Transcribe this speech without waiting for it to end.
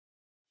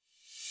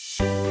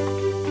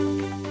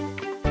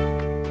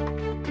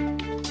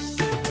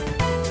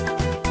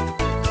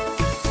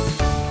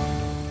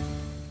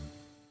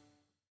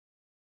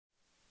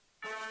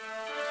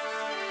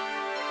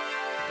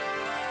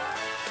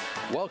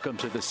Welcome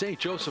to the St.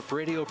 Joseph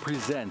Radio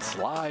Presents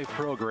live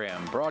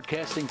program,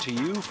 broadcasting to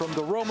you from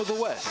the Rome of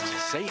the West,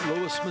 St.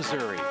 Louis,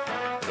 Missouri.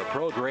 The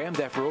program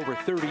that for over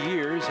 30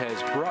 years has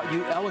brought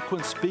you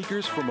eloquent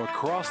speakers from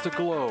across the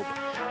globe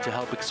to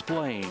help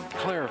explain,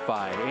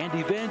 clarify, and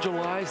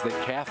evangelize the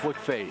Catholic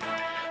faith.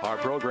 Our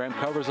program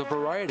covers a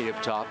variety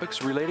of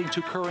topics relating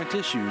to current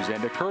issues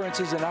and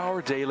occurrences in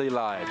our daily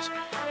lives.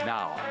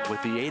 Now,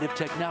 with the aid of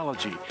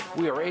technology,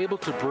 we are able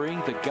to bring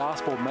the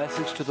gospel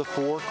message to the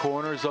four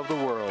corners of the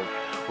world,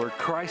 where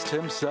Christ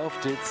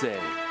himself did say,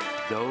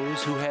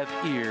 "Those who have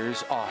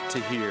ears ought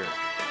to hear."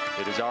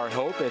 It is our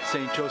hope at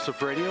St.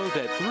 Joseph Radio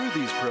that through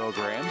these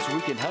programs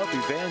we can help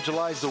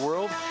evangelize the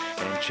world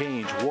and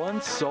change one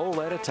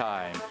soul at a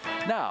time.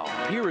 Now,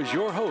 here is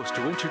your host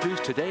to introduce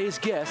today's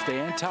guest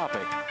and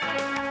topic.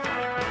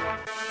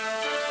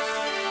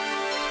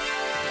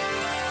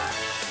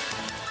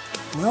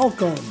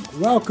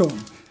 Welcome.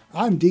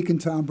 I'm Deacon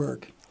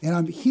Burke, and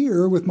I'm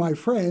here with my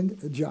friend,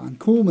 John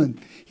Kullman.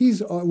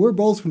 We're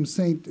both from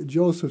St.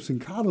 Joseph's in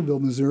Cottleville,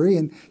 Missouri,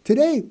 and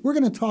today we're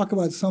going to talk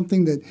about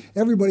something that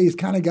everybody's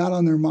kind of got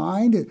on their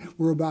mind.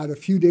 We're about a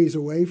few days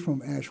away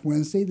from Ash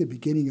Wednesday, the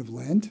beginning of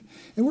Lent,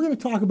 and we're going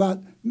to talk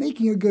about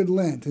making a good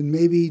Lent and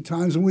maybe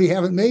times when we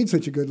haven't made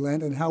such a good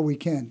Lent and how we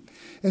can.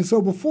 And so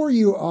before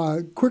you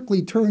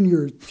quickly turn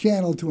your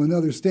channel to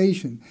another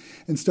station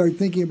and start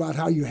thinking about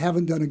how you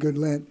haven't done a good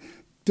Lent,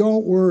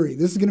 don't worry.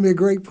 This is going to be a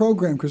great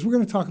program because we're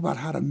going to talk about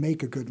how to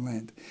make a good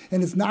Lent.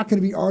 And it's not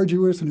going to be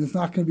arduous and it's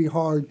not going to be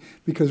hard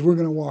because we're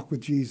going to walk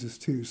with Jesus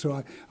too. So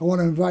I want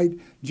to invite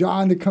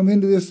John to come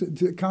into this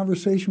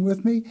conversation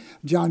with me.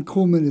 John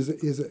Kullman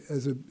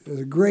is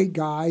a great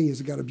guy.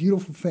 He's got a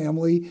beautiful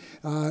family.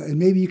 And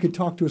maybe you could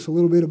talk to us a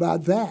little bit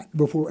about that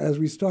as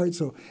we start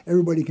so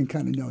everybody can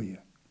kind of know you.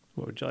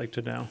 What would you like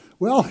to know?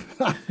 Well,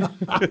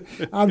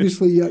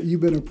 obviously,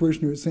 you've been a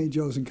parishioner at St.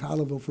 Joe's in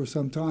Cottleville for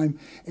some time,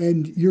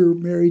 and you're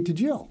married to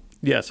Jill.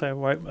 Yes, I have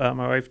my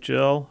wife,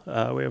 Jill.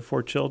 We have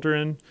 4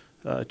 children,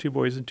 2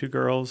 boys and 2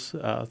 girls.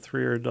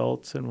 3 are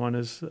adults, and 1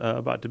 is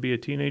about to be a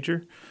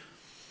teenager.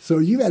 So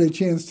you've had a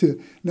chance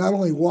to not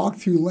only walk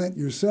through Lent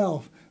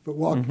yourself, but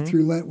walk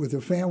through Lent with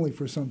a family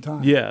for some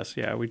time. Yes,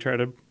 yeah. We try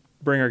to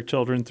bring our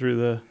children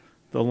through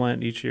the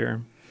Lent each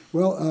year.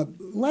 Well,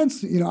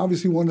 Lent's,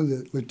 obviously one of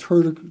the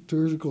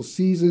liturgical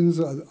seasons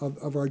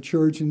of our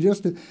church. And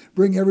just to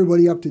bring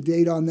everybody up to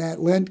date on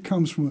that, Lent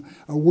comes from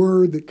a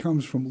word that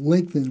comes from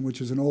lengthen, which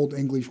is an old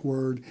English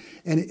word.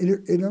 And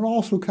it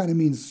also kind of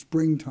means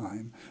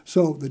springtime.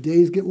 So the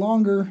days get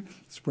longer,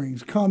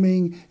 spring's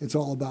coming, it's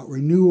all about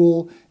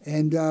renewal.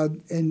 And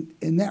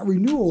that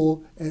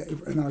renewal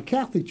in our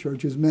Catholic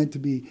Church is meant to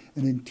be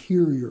an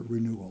interior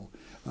renewal.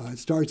 It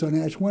starts on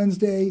Ash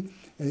Wednesday,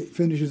 and it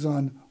finishes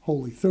on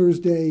Holy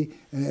Thursday,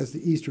 and as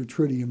the Easter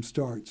Triduum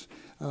starts.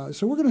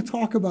 So we're going to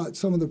talk about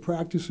some of the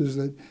practices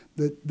that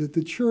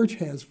the Church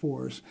has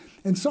for us.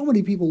 And so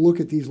many people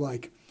look at these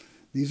like,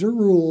 these are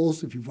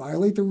rules. If you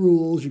violate the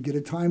rules, you get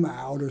a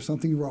timeout or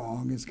something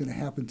wrong. It's going to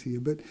happen to you.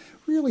 But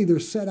really, they're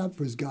set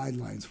up as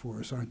guidelines for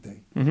us, aren't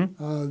they?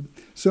 Mm-hmm.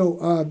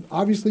 So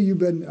obviously,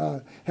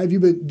 have you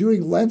been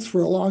doing Lents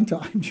for a long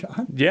time,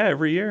 John? Yeah,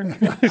 every year.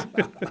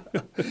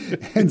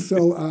 And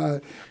so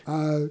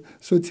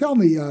tell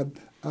me,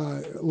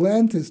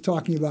 Lent is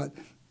talking about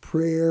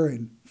prayer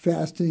and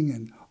fasting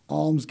and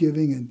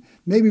almsgiving, and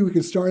maybe we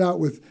could start out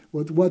with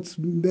what's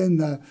been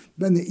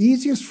the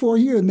easiest for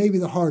you and maybe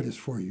the hardest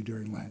for you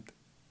during Lent.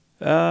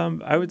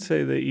 I would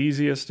say the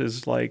easiest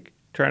is like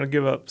trying to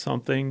give up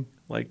something,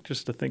 like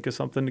just to think of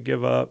something to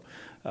give up,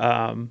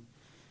 and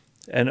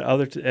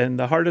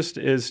the hardest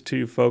is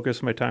to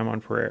focus my time on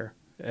prayer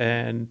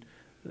and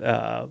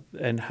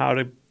how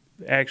to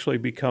actually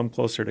become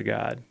closer to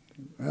God.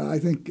 I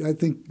think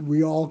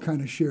we all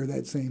kind of share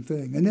that same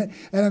thing, and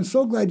I'm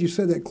so glad you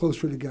said that,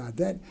 closer to God.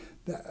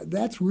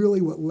 That's really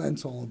what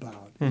Lent's all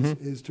about,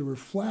 is to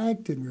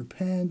reflect and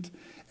repent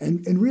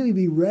and really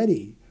be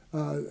ready,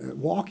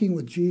 walking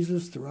with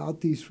Jesus throughout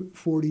these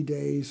 40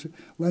 days.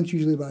 Lent's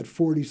usually about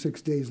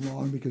 46 days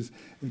long because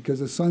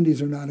the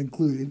Sundays are not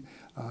included.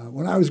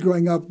 When I was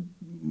growing up,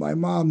 my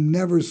mom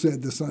never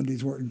said the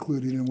Sundays weren't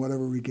included in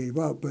whatever we gave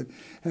up. But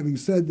having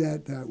said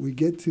that, we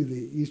get to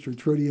the Easter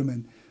Triduum,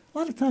 and a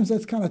lot of times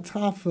that's kind of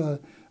tough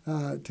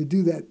to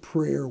do that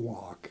prayer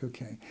walk.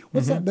 Okay,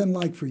 what's that been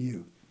like for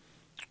you?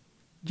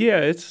 Yeah,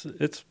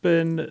 it's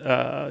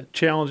been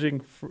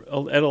challenging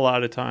at a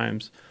lot of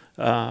times,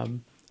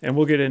 and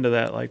we'll get into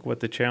that, like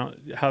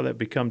how that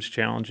becomes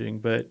challenging.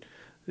 But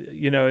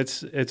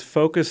it's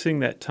focusing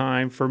that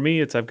time. For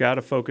me, I've got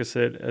to focus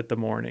it at the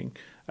morning.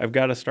 I've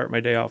got to start my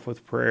day off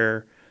with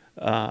prayer,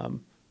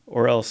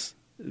 or else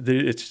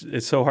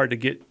it's so hard to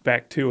get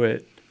back to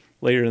it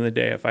later in the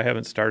day if I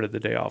haven't started the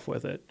day off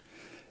with it.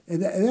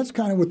 And that's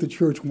kind of what the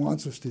church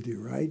wants us to do,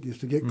 right? Is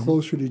to get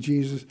closer to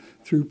Jesus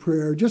through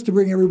prayer. Just to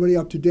bring everybody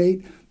up to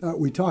date,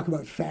 we talk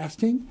about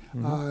fasting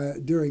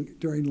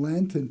during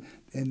Lent,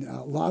 and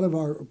a lot of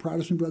our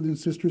Protestant brothers and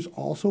sisters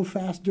also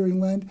fast during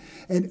Lent.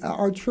 And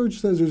our church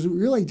says there's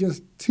really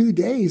just 2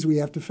 days we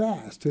have to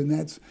fast, and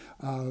that's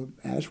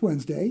Ash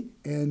Wednesday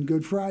and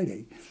Good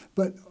Friday.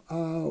 But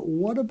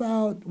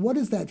what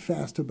is that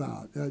fast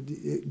about?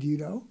 Do you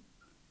know?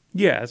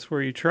 Yeah, it's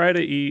where you try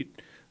to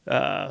eat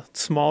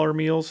smaller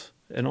meals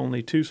and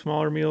only 2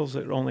 smaller meals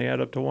that only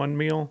add up to 1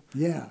 meal.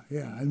 Yeah,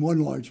 and 1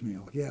 large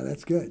meal. Yeah,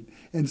 that's good.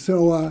 And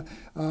so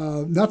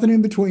nothing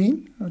in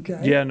between, okay?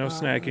 Yeah, no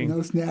snacking. No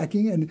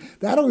snacking. And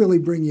that'll really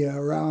bring you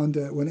around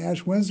when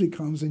Ash Wednesday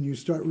comes and you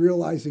start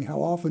realizing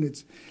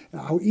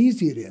how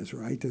easy it is,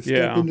 right? To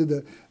step into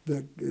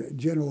the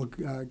general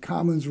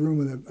commons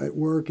room at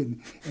work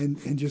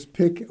and just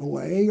pick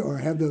away, or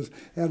have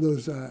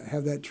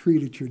that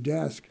treat at your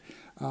desk.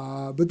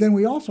 But then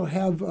we also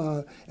have,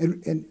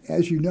 and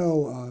as you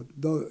know,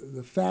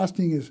 the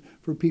fasting is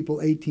for people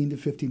 18 to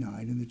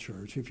 59 in the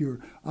church. If you're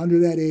under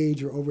that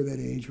age or over that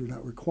age, we're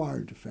not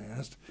required to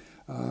fast.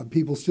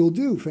 People still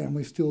do.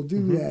 Families still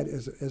do that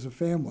as a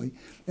family.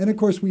 And, of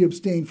course, we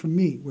abstain from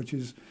meat, which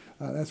is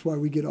that's why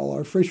we get all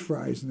our fish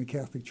fries in the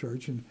Catholic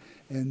Church, and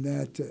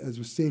that is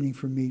abstaining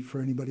from meat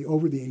for anybody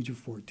over the age of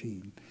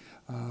 14.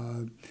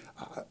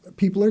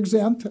 People are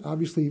exempt,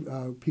 obviously.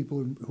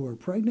 People who are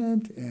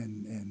pregnant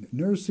and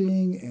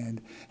nursing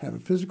and have a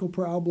physical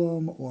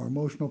problem or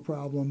emotional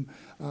problem,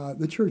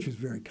 the church is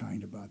very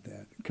kind about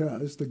that,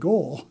 because the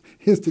goal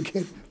is to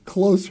get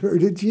closer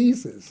to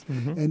Jesus.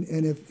 And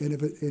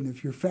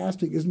if your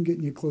fasting isn't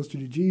getting you closer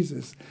to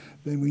Jesus,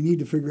 then we need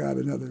to figure out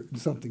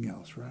something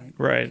else, right?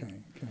 Right.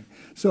 Okay.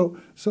 So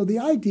the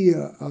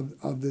idea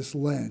of this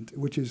Lent,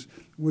 which is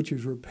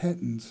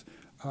repentance.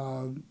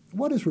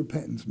 What does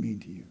repentance mean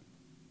to you?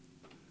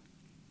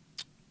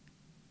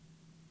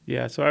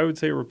 Yeah, so I would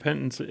say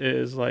repentance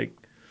is like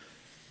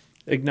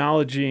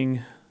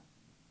acknowledging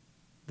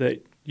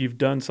that you've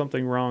done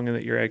something wrong and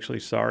that you're actually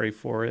sorry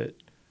for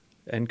it,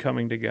 and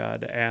coming to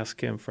God to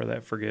ask Him for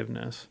that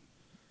forgiveness.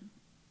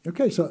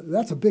 Okay, so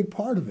that's a big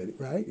part of it,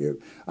 right?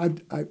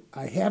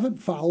 I haven't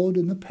followed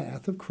in the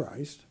path of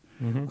Christ.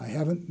 I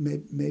haven't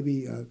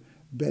maybe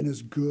been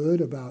as good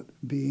about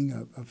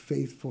being a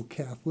faithful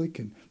Catholic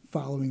and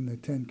following the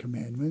 10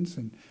 Commandments,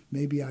 and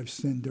maybe I've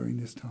sinned during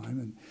this time,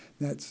 and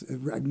that's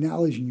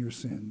acknowledging your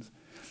sins.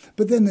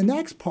 But then the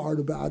next part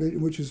about it,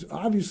 which is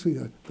obviously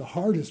the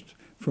hardest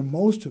for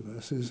most of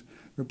us, is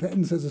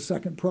repentance has a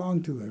second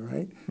prong to it,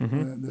 right?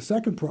 The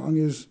second prong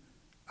is,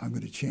 I'm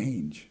going to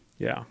change.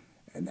 Yeah.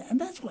 And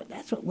that's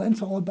what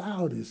Lent's all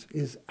about,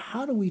 is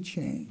how do we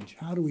change?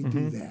 How do we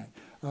do that?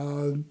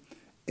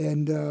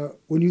 And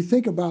when you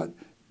think about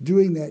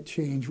doing that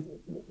change,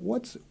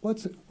 what's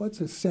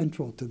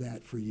essential to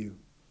that for you?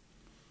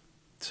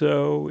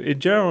 So in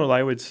general,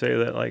 I would say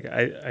that like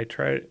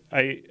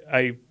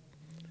I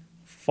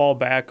fall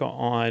back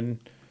on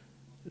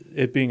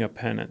it being a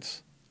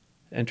penance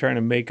and trying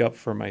to make up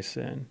for my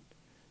sin,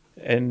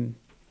 and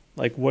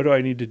like what do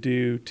I need to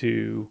do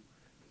to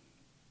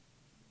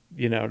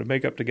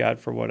make up to God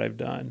for what I've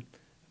done?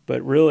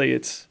 But really,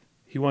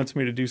 He wants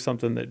me to do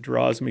something that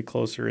draws me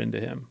closer into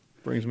Him,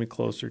 brings me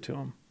closer to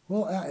Him.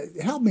 Well,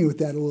 help me with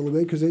that a little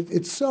bit, because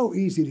it's so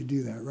easy to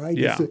do that, right?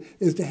 Yeah.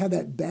 Is to have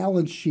that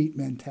balance sheet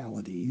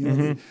mentality.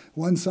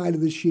 One side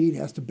of the sheet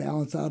has to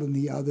balance out on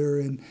the other,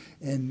 and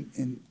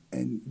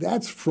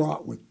that's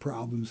fraught with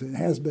problems. It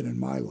has been in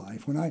my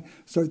life. When I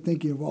start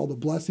thinking of all the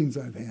blessings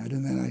I've had,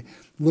 and then I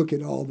look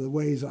at all the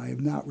ways I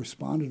have not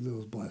responded to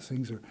those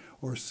blessings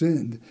or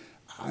sinned,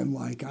 I'm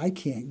like, I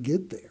can't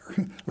get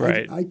there.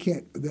 Right. I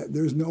can't.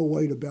 There's no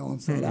way to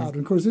balance that out.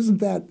 And of course,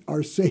 isn't that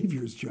our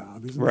Savior's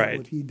job? Isn't that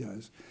what He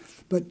does?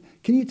 But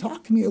can you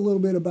talk to me a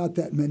little bit about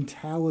that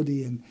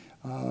mentality, and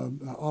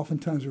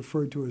oftentimes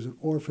referred to as an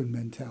orphan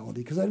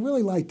mentality? Because I'd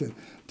really like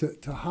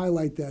to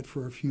highlight that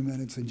for a few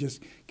minutes and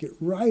just get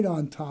right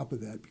on top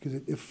of that, because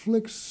it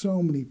afflicts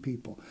so many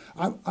people.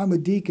 I'm a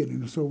deacon,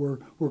 and so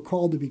we're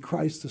called to be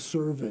Christ the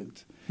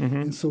servant.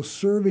 And so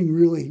serving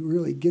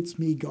really gets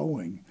me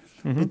going.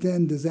 But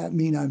then does that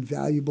mean I'm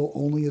valuable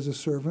only as a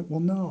servant?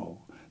 Well,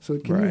 no. So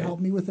can you help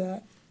me with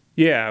that?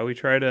 Yeah, we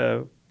try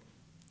to.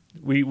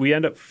 We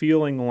end up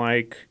feeling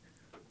like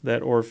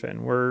that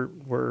orphan. We're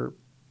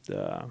I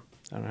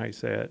don't know how you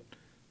say it.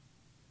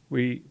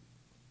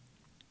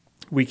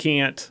 We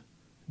can't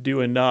do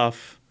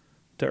enough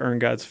to earn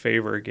God's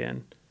favor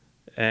again,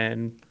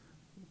 and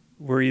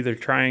we're either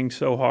trying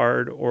so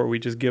hard or we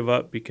just give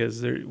up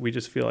because we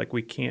just feel like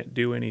we can't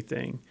do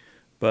anything.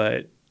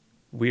 But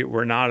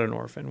we're not an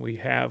orphan. We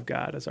have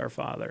God as our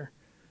Father,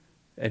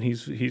 and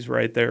He's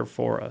right there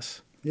for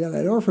us. Yeah,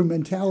 that orphan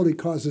mentality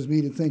causes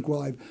me to think,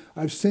 well,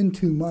 I've sinned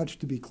too much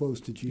to be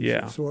close to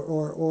Jesus. Yeah.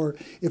 Or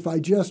if I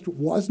just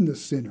wasn't a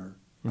sinner,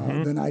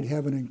 then I'd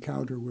have an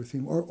encounter with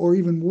Him. Or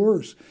even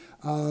worse,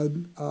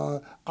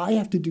 I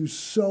have to do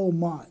so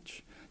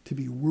much to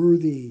be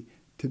worthy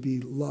to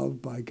be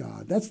loved by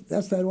God. That's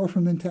that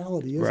orphan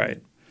mentality, isn't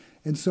it?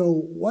 And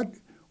so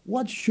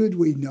what should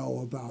we know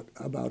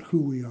about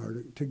who we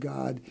are to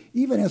God,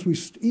 even as we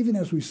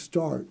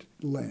start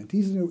Lent,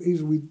 even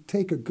as we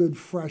take a good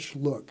fresh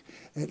look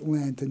at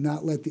Lent and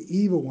not let the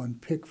evil one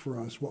pick for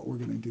us what we're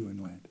going to do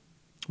in Lent?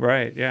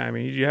 Right. Yeah. I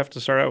mean, you have to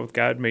start out with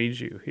God made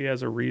you. He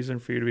has a reason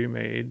for you to be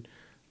made.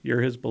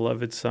 You're his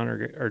beloved son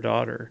or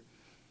daughter,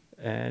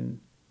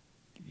 and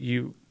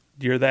you're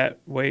that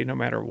way no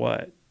matter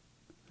what.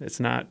 It's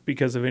not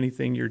because of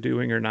anything you're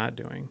doing or not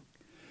doing.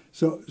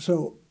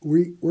 So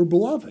we're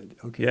beloved.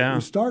 Okay. Yeah.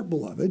 We start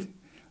beloved.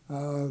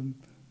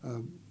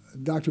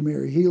 Dr.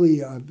 Mary Healy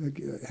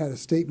had a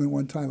statement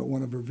one time at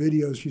one of her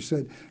videos. She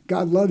said,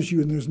 God loves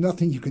you and there's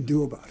nothing you can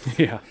do about it.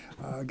 Yeah.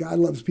 God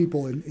loves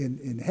people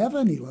in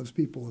heaven. He loves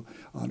people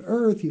on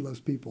earth. He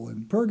loves people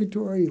in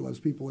purgatory. He loves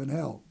people in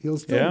hell. He'll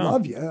still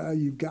love you.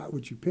 You've got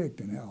what you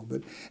picked in hell.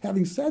 But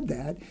having said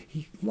that,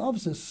 he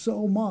loves us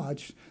so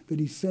much that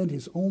he sent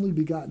his only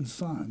begotten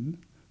Son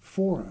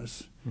for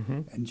us.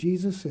 Mm-hmm. And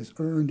Jesus has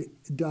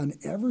done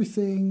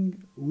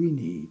everything we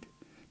need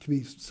to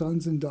be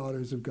sons and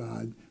daughters of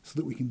God so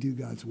that we can do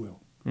God's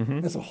will. Mm-hmm.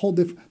 That's a whole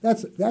different,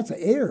 that's an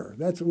heir.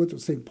 That's what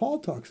St. Paul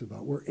talks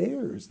about. We're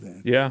heirs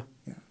then. Yeah.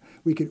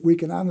 We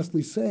can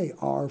honestly say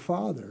our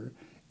Father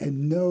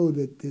and know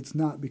that it's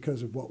not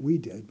because of what we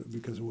did, but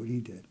because of what he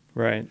did.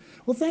 Right.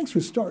 Well, thanks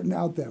for starting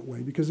out that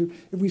way, because if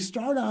we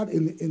start out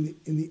in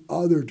the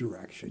other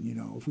direction,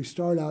 if we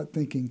start out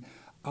thinking,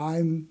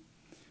 I'm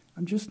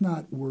just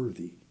not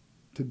worthy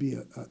to be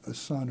a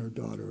son or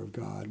daughter of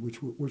God,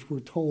 which we're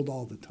told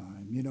all the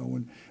time.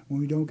 When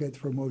we don't get the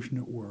promotion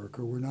at work,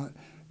 or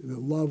the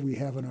love we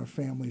have in our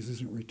families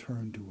isn't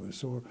returned to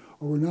us, or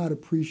we're not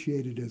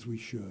appreciated as we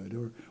should,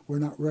 or we're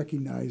not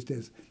recognized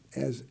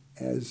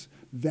as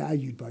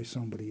valued by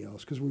somebody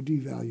else, because we're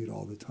devalued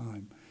all the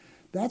time.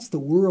 That's the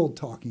world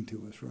talking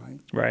to us, right?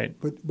 Right.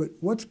 But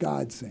what's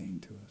God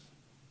saying to us?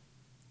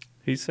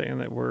 He's saying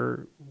that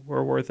we're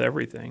worth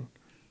everything.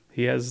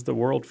 He has the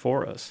world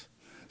for us.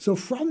 So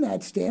from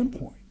that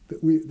standpoint,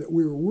 that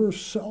we're worth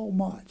so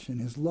much, and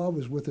his love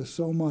is with us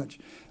so much,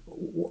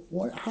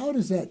 how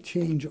does that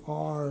change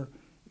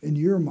in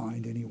your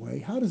mind anyway,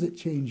 how does it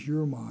change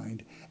your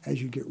mind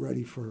as you get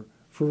ready for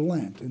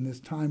Lent in this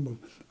time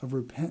of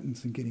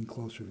repentance and getting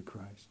closer to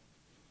Christ?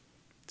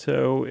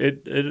 So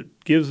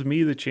it gives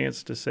me the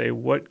chance to say,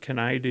 what can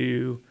I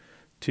do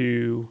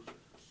to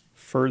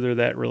further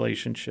that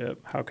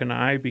relationship? How can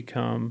I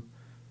become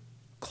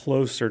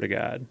closer to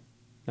God?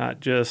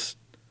 Not just,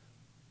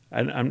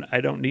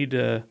 I don't need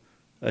to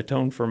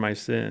atone for my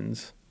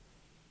sins,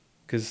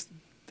 because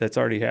that's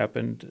already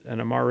happened, and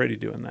I'm already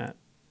doing that.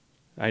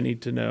 I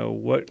need to know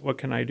what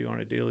can I do on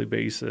a daily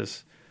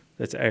basis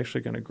that's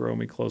actually going to grow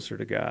me closer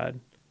to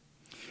God.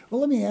 Well,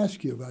 let me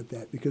ask you about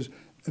that, because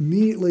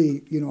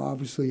immediately,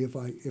 obviously, if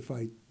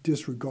I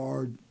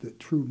disregard the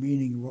true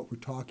meaning of what we're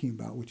talking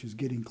about, which is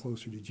getting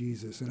closer to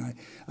Jesus, and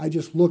I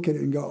just look at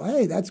it and go,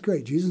 hey, that's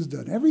great. Jesus has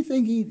done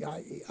everything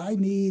I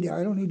need.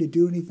 I don't need to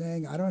do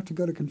anything. I don't have to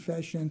go to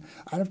confession.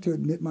 I don't have to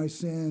admit my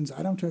sins. I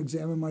don't have to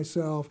examine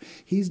myself.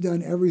 He's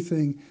done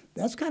everything.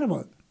 That's kind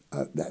of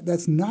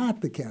that's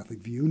not the Catholic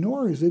view,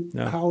 nor is it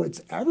how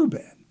it's ever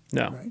been.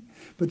 No. Right?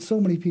 But so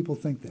many people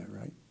think that,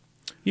 right?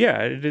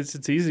 Yeah,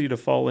 it's easy to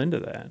fall into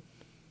that.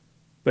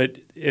 But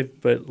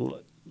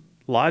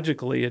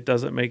logically, it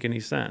doesn't make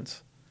any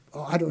sense.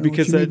 Oh, I don't know.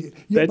 Because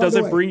that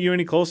doesn't bring you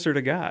any closer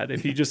to God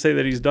if you just say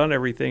that he's done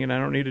everything and I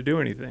don't need to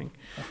do anything.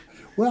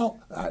 Well,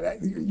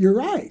 you're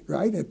right?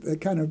 That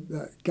kind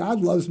of,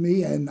 God loves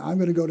me and I'm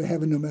going to go to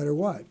heaven no matter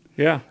what.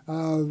 Yeah.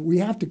 We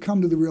have to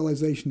come to the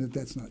realization that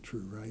that's not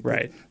true, right?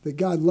 Right. That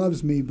God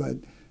loves me, but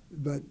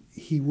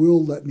he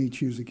will let me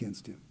choose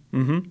against him.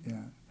 Mm-hmm.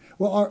 Yeah.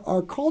 Well,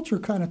 our culture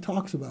kind of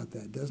talks about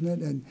that, doesn't it?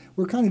 And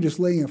we're kind of just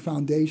laying a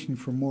foundation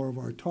for more of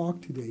our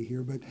talk today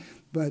here.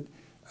 But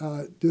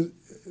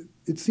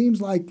it seems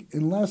like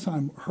unless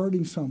I'm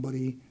hurting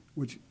somebody,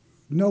 which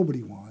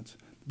nobody wants,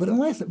 but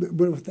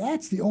if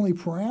that's the only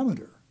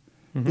parameter,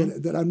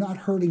 mm-hmm. that I'm not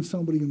hurting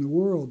somebody in the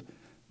world,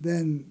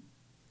 then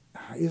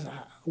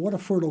what a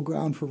fertile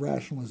ground for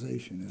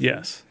rationalization.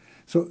 Yes.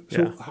 So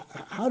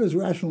how does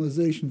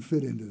rationalization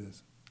fit into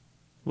this?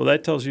 Well,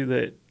 that tells you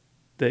that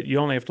you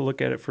only have to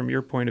look at it from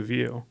your point of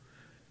view.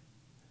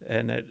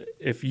 And that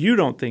if you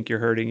don't think you're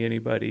hurting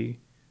anybody,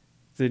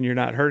 then you're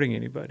not hurting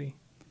anybody.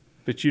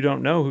 But you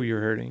don't know who you're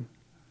hurting.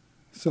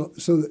 So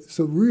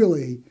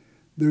really,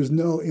 there's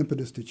no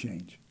impetus to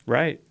change.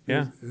 Right,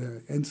 yeah.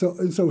 And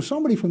so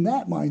somebody from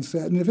that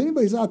mindset, and if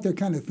anybody's out there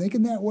kind of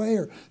thinking that way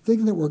or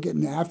thinking that we're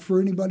getting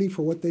after anybody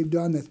for what they've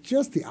done, that's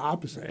just the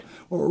opposite. Right.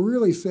 What we're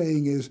really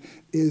saying is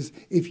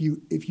if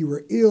you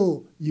were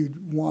ill,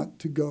 you'd want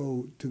to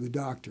go to the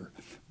doctor.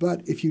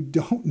 But if you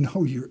don't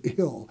know you're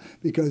ill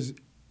because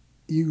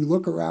you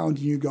look around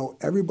and you go,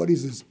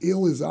 everybody's as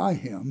ill as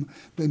I am,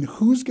 then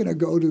who's going to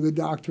go to the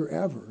doctor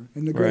ever?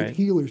 And the great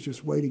healer's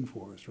just waiting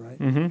for us, right?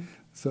 Mm-hmm.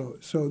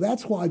 So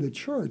that's why the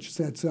church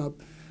sets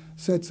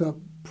up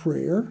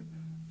prayer,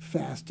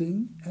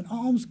 fasting, and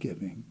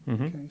almsgiving.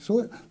 Okay,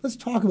 so let's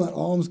talk about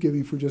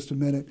almsgiving for just a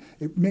minute.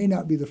 It may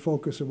not be the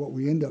focus of what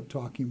we end up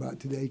talking about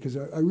today, because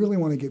I really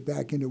want to get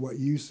back into what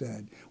you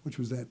said, which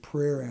was that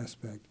prayer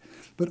aspect.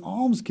 But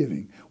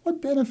almsgiving,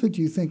 what benefit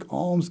do you think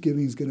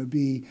almsgiving is going to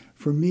be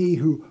for me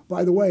who,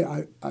 by the way,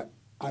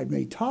 I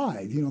may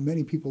tithe.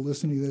 Many people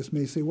listening to this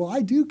may say, well,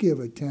 I do give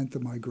a tenth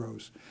of my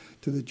gross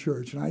to the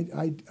church, and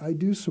I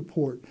do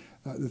support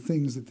the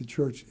things that the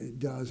church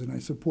does, and I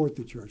support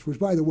the church, which,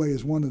 by the way,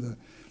 is one of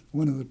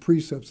the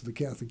precepts of the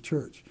Catholic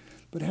Church.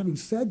 But having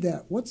said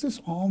that, what's this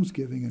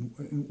almsgiving,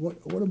 and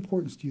what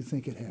importance do you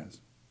think it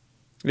has?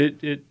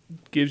 It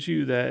gives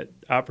you that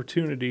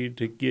opportunity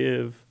to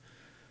give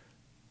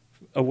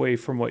away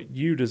from what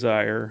you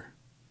desire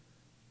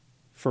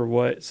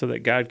so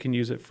that God can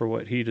use it for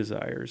what He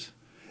desires.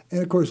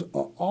 And, of course,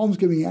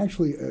 almsgiving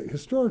actually,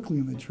 historically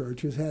in the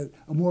church, has had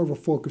more of a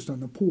focus on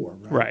the poor,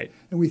 right? Right.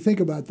 And we think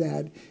about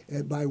that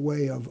by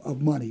way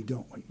of money,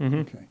 don't we?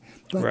 Okay.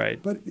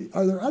 But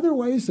are there other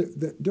ways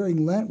that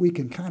during Lent we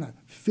can kind of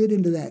fit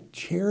into that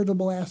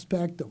charitable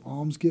aspect of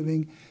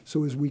almsgiving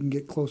so as we can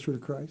get closer to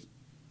Christ?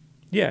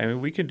 Yeah, I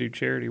mean, we can do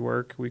charity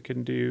work. We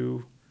can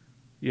do,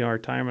 our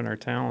time and our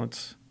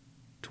talents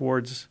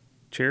towards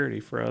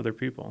charity for other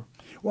people.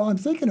 Well, I'm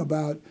thinking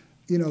about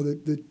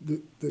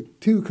the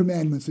two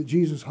commandments that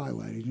Jesus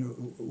highlighted.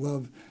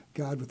 Love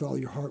God with all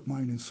your heart,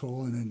 mind, and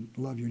soul, and then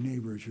love your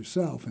neighbor as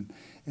yourself.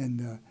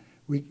 And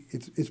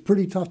it's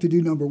pretty tough to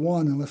do number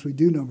one unless we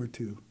do number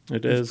two.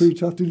 It's pretty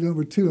tough to do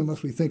number two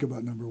unless we think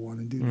about number one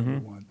and do number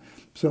one.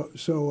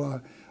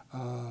 So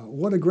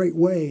what a great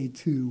way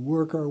to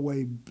work our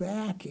way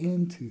back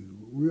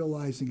into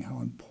realizing how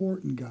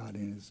important God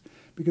is.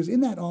 Because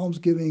in that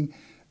almsgiving,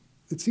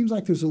 it seems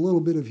like there's a little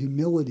bit of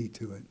humility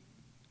to it.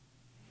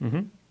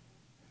 Mm-hmm.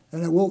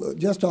 And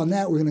just on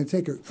that, we're going to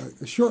take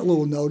a short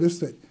little notice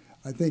that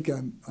I think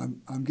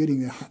I'm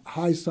getting a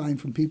high sign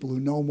from people who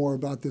know more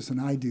about this than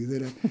I do.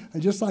 That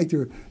I'd just like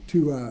to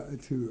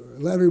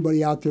let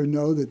everybody out there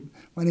know that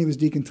my name is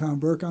Deacon Tom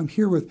Burke. I'm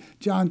here with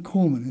John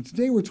Kullman, and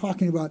today we're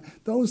talking about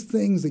those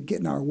things that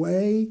get in our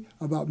way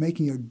about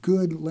making a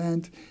good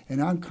Lent.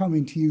 And I'm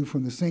coming to you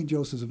from the St.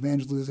 Joseph's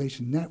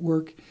Evangelization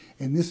Network,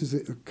 and this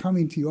is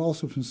coming to you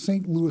also from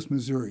St. Louis,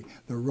 Missouri,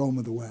 the Rome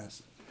of the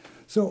West.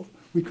 So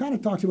we kind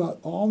of talked about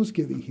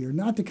almsgiving here,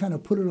 not to kind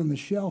of put it on the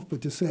shelf,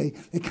 but to say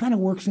it kind of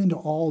works into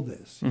all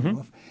this.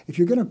 Mm-hmm. If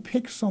you're going to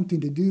pick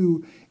something to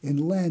do in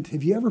Lent,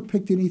 have you ever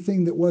picked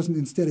anything that wasn't,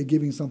 instead of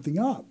giving something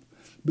up,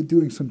 but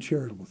doing some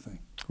charitable thing?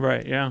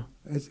 Right, yeah.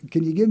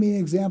 Can you give me any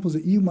examples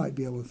that you might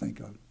be able to think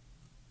of?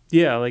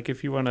 Yeah, like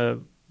if you want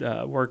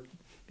to work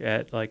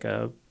at like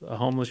a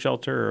homeless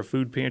shelter or a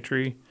food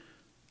pantry,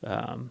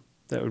 that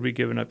would be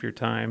giving up your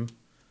time.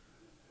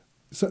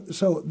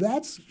 So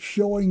that's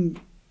showing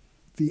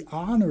the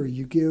honor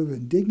you give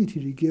and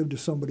dignity you give to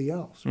somebody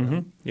else, right?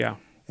 Mm-hmm. Yeah.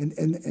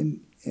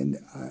 And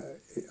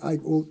I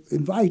will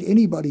invite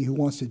anybody who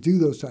wants to do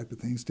those type of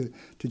things to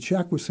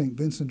check with St.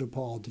 Vincent de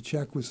Paul, to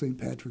check with St.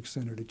 Patrick's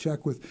Center, to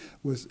check with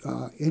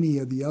any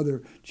of the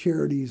other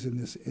charities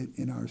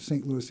in our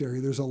St. Louis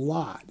area. There's a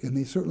lot, and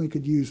they certainly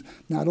could use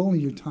not only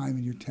your time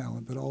and your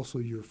talent, but also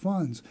your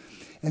funds.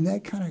 And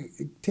that kind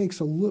of takes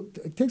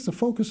the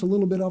focus a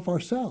little bit off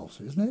ourselves,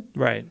 isn't it?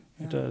 Right.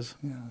 Yeah, it does.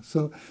 Yeah.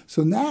 So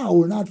now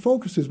we're not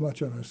focused as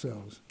much on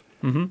ourselves.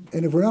 Mm-hmm.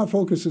 And if we're not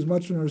focused as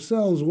much on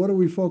ourselves, what are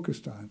we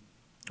focused on?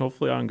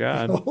 Hopefully on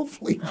God.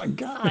 Hopefully on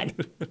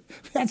God.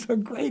 That's a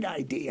great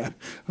idea.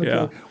 Okay.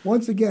 Yeah.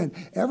 Once again,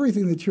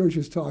 everything the church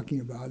is talking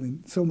about,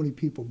 and so many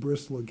people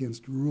bristle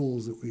against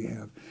rules that we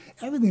have,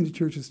 everything the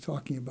church is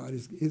talking about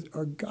is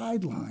are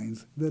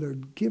guidelines that are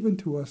given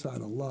to us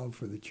out of love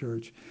for the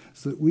church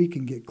so that we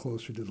can get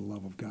closer to the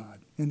love of God.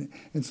 And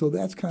so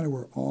that's kind of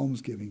where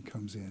almsgiving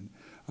comes in.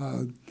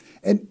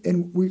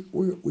 And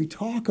we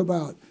talk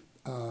about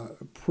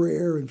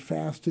prayer and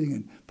fasting,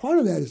 and part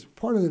of that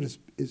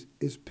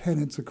is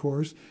penance, of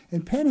course.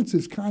 And penance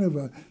is kind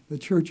of the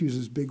church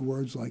uses big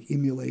words like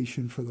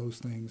emulation for those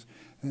things.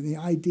 And the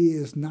idea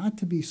is not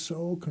to be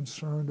so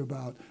concerned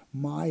about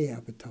my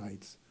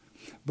appetites,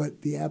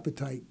 but the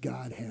appetite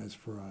God has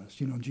for us.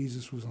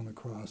 Jesus was on the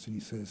cross and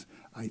he says,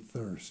 "I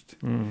thirst,"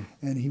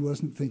 and he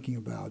wasn't thinking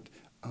about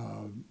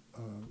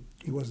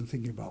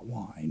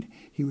wine.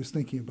 He was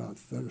thinking about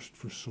thirst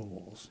for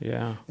souls.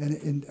 Yeah.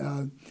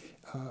 And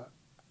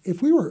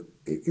if we were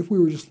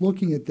just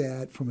looking at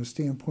that from a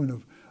standpoint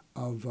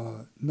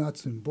of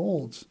nuts and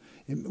bolts,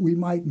 we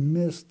might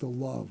miss the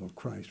love of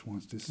Christ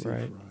wants to see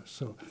right. for us.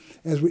 So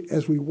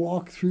as we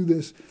walk through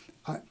this,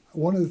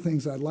 one of the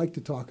things I'd like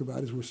to talk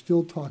about is we're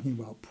still talking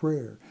about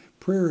prayer.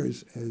 Prayer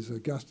is, as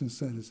Augustine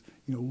said, is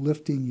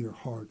lifting your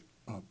heart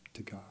up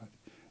to God.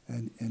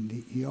 And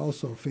he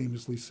also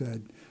famously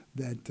said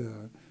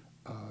that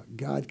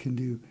God can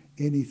do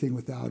anything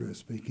without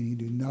us, but he can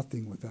do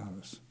nothing without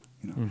us.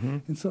 Mm-hmm.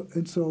 And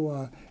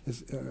so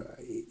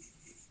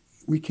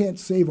we can't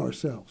save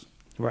ourselves.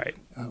 Right.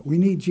 We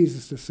need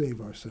Jesus to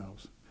save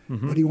ourselves,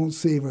 mm-hmm. but he won't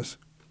save us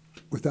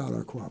without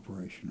our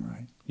cooperation,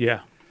 right?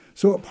 Yeah.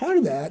 So a part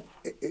of that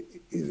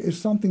is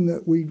something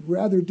that we'd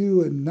rather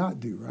do and not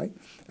do, right?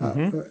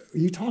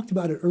 You talked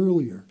about it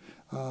earlier.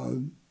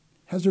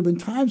 Has there been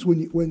times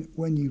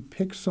when you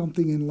pick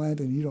something in Lent,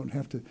 and you don't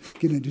have to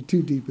get into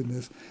too deep in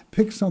this,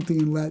 pick something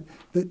in Lent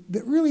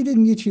that really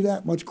didn't get you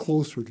that much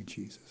closer to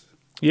Jesus?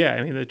 Yeah,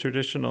 I mean, the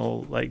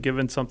traditional, like,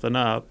 giving something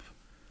up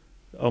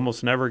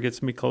almost never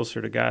gets me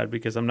closer to God,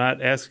 because I'm not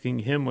asking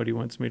him what he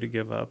wants me to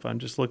give up. I'm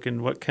just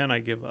looking, what can I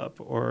give up?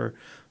 Or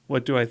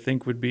what do I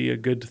think would be a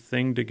good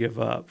thing to give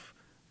up,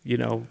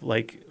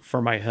 like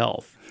for my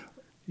health?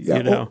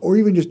 Yeah, or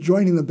even just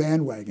joining the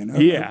bandwagon.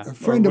 A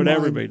friend of mine,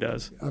 everybody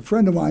does. A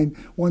friend of mine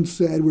once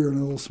said, we were in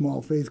a little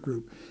small faith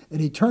group,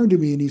 and he turned to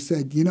me and he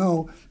said,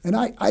 and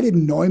I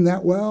didn't know him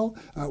that well.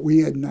 We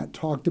had not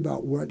talked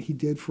about what he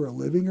did for a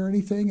living or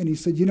anything. And he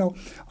said,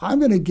 I'm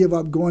going to give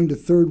up going to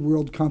third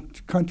world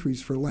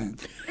countries for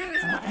Lent.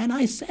 And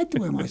I said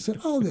to him,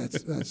 oh,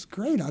 that's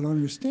great. I don't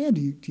understand.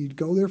 Do you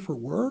go there for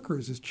work, or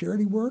is this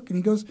charity work? And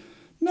he goes,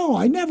 no,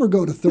 I never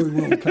go to third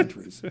world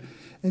countries.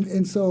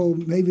 And so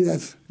maybe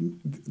that's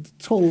the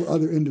total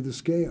other end of the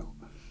scale.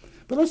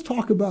 But let's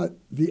talk about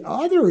the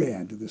other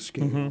end of the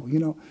scale.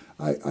 Mm-hmm.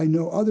 I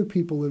know other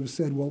people have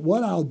said, well,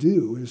 what I'll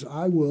do is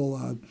I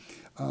will,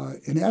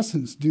 in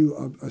essence,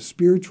 do a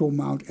spiritual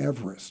Mount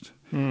Everest.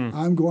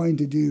 I'm going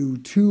to do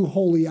 2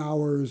 holy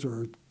hours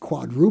or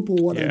quadruple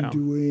what I'm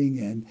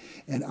doing,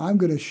 and I'm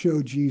going to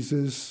show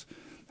Jesus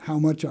how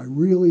much I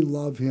really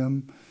love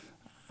him.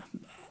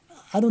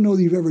 I don't know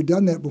that you've ever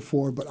done that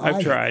before, but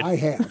I've tried. I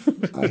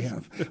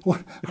have.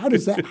 Well, how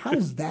does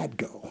that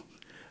go?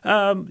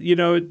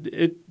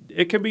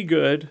 It can be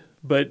good,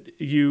 but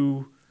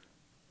you're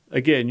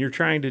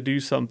trying to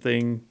do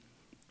something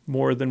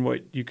more than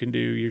what you can do.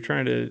 You're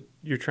trying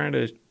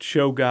to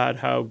show God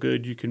how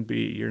good you can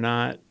be. You're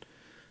not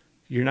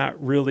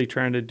really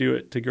trying to do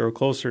it to grow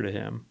closer to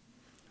him,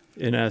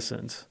 in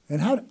essence.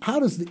 And how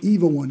does the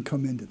evil one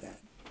come into that?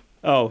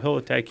 Oh, he'll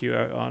attack you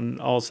on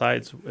all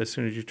sides as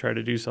soon as you try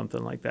to do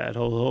something like that.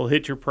 He'll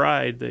hit your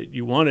pride that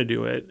you want to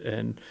do it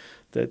and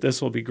that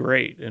this will be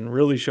great, and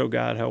really show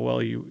God how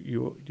well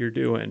you're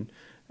doing.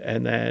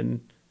 And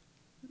then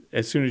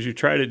as soon as you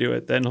try to do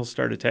it, then he'll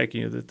start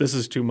attacking you that this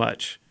is too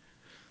much.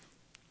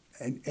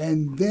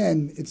 And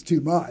then it's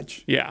too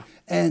much. Yeah.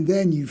 And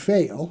then you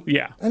fail.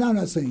 Yeah. And I'm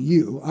not saying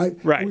you.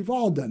 Right. We've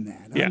all done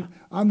that. Yeah.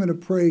 I'm going to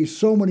pray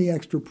so many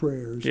extra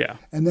prayers. Yeah.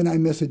 And then I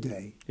miss a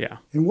day. Yeah.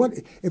 And what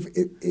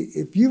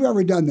if you've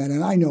ever done that,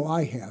 and I know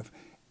I have,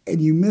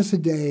 and you miss a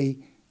day,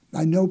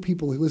 I know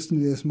people who listen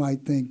to this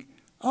might think,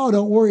 oh,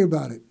 don't worry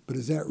about it. But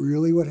is that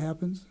really what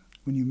happens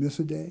when you miss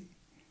a day?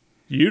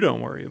 You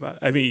don't worry about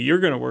it. I mean, you're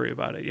going to worry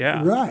about it,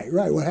 yeah. Right.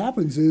 What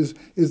happens is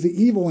the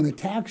evil one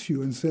attacks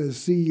you and says,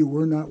 see, you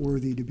were not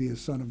worthy to be a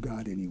son of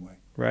God anyway.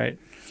 Right.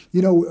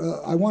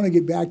 I want to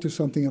get back to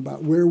something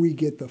about where we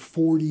get the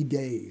 40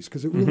 days,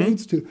 because it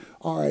relates to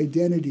our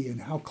identity and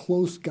how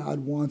close God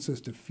wants us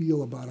to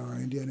feel about our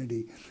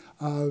identity.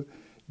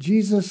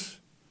 Jesus,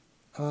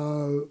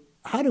 how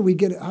do we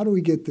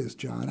get this,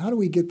 John? How do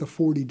we get the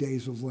 40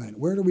 days of Lent?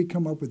 Where do we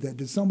come up with that?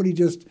 Did somebody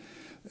just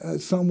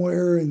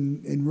somewhere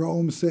in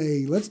Rome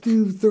say, let's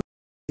do 30,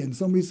 and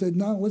somebody said,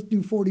 no, let's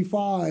do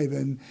 45,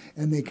 and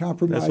they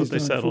compromised? That's what they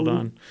settled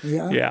 40?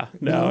 On. Yeah.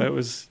 No, it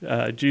was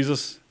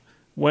Jesus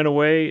went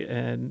away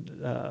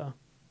and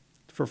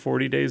for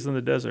 40 days in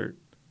the desert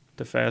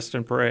to fast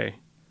and pray,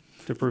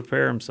 to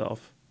prepare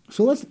himself.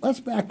 So let's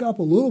back up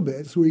a little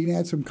bit so we can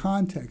add some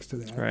context to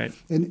that. Right.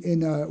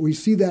 And we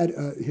see that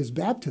his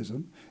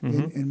baptism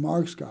in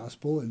Mark's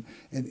gospel, and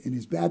in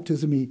his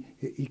baptism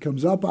he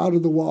comes up out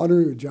of the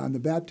water. John the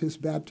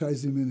Baptist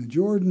baptized him in the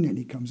Jordan, and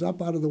he comes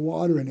up out of the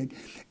water, and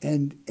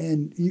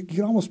you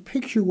can almost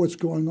picture what's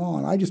going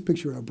on. I just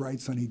picture a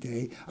bright sunny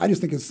day. I just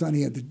think it's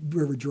sunny at the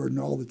River Jordan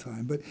all the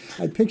time, but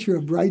I picture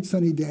a bright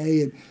sunny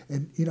day,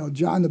 and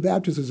John the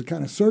Baptist is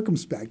kind of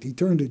circumspect. He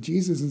turned to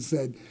Jesus and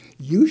said,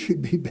 "You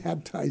should be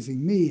baptizing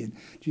me," and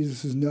Jesus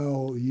says,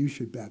 "No, you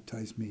should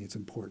baptize me. It's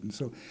important."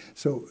 So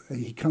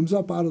he comes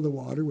up out of the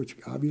water, which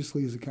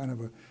obviously is a kind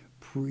of a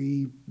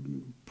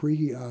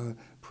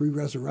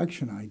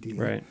pre-resurrection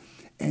idea. Right.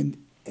 And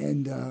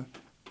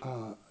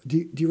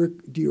do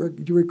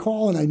you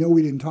recall? And I know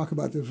we didn't talk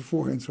about this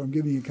beforehand, so I'm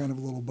giving you kind of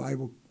a little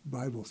Bible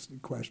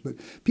question. But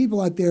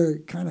people out there,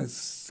 can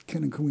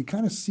we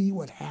kind of see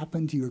what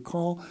happened? Do you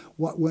recall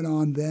what went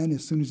on then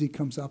as soon as he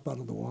comes up out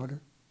of the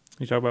water?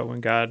 You talk about when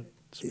God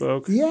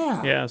spoke?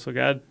 Yeah. Yeah, so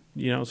God,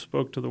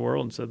 spoke to the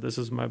world and said, "This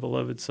is my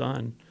beloved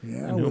Son,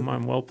 in whom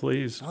I'm well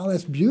pleased." Oh,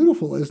 that's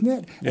beautiful, isn't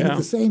it? Yeah. And at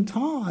the same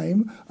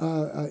time,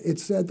 it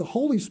said the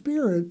Holy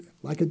Spirit,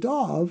 like a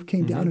dove,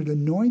 came down and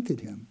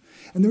anointed him.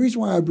 And the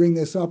reason why I bring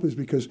this up is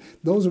because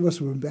those of us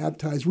who have been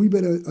baptized, we've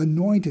been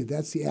anointed.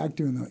 That's the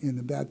actor in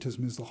the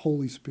baptism, is the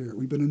Holy Spirit.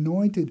 We've been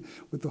anointed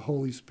with the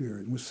Holy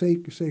Spirit and with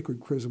sacred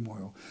chrism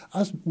oil.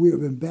 We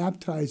have been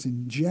baptized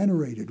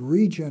and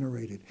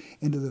regenerated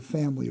into the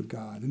family of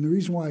God. And the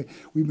reason why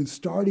we've been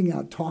starting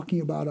out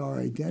talking about our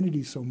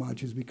identity so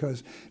much is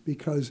because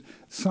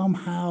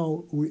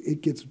somehow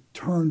it gets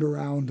turned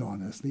around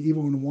on us. The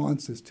evil one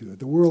wants us to it.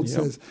 The world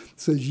says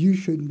you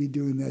shouldn't be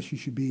doing this. You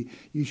should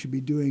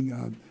be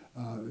doing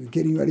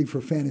getting ready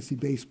for fantasy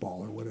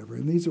baseball or whatever.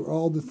 And these are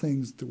all the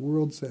things the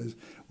world says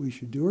we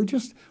should do, or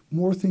just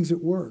more things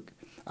at work.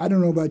 I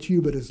don't know about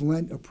you, but as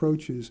Lent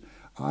approaches,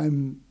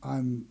 I'm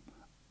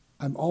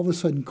all of a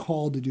sudden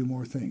called to do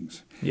more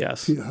things.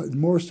 Yes.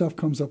 More stuff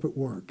comes up at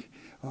work.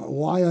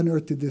 Why on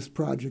earth did this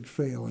project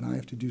fail and I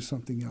have to do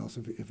something else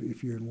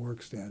if you're in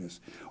work status?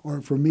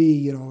 Or for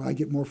me, I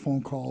get more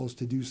phone calls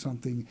to do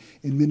something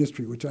in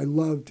ministry, which I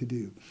love to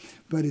do.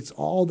 But it's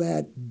all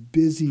that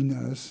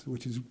busyness,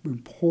 which is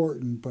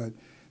important, but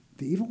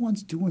the evil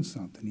one's doing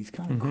something. He's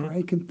kind of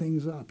cranking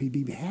things up. He'd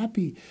be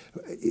happy.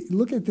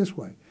 Look at it this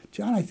way.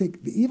 John, I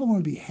think the evil one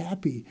would be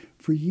happy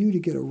for you to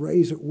get a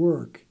raise at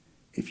work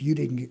if you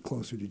didn't get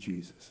closer to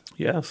Jesus.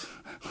 Yes.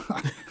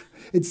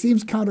 It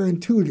seems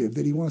counterintuitive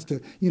that he wants to,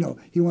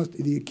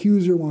 the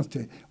accuser wants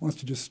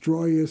to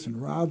destroy us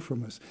and rob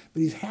from us.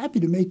 But he's happy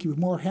to make you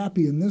more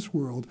happy in this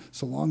world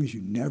so long as you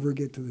never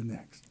get to the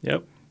next.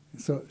 Yep.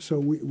 So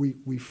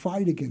we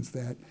fight against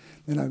that.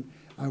 And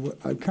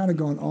I've kind of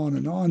gone on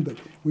and on, but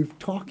we're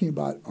talking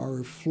about our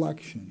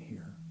reflection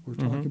here. We're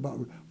talking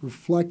about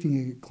reflecting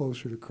and get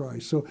closer to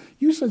Christ. So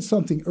you said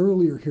something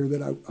earlier here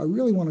that I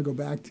really want to go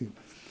back to.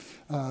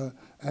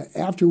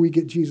 After we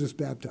get Jesus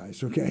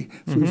baptized, okay?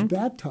 So he's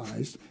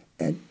baptized,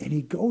 and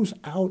he goes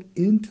out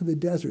into the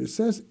desert.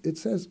 It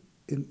says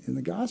in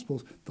the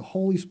Gospels, the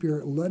Holy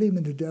Spirit led him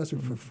into the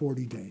desert for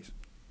 40 days.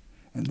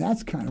 And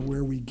that's kind of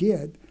where we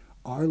get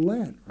our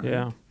Lent, right?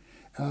 Yeah.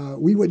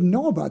 We wouldn't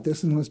know about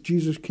this unless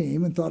Jesus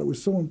came and thought it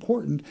was so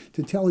important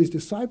to tell his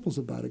disciples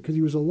about it because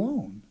he was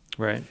alone.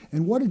 Right.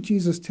 And what did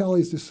Jesus tell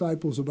his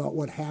disciples about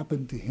what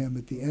happened to him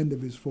at the end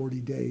of his 40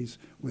 days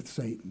with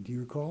Satan? Do you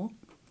recall?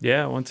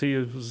 Yeah, once he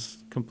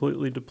was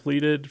completely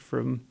depleted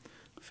from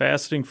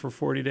fasting for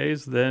 40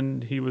 days,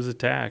 then he was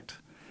attacked,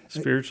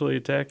 spiritually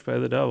attacked by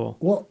the devil.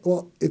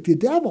 Well, if the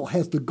devil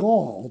has the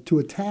gall to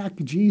attack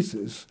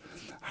Jesus,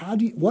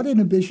 what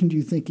inhibition do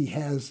you think he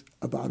has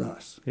about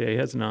us? Yeah, he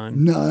has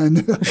none.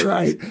 None.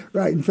 Right.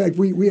 In fact,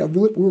 we're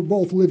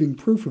both living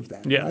proof of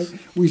that. Yes.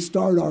 Right? We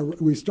start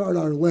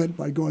our Lent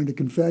by going to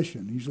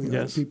confession. Usually, a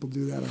lot of people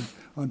do that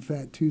on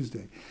Fat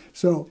Tuesday.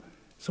 So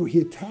he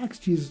attacks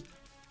Jesus.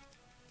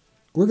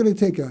 We're going to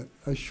take a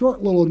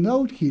short little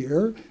note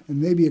here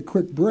and maybe a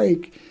quick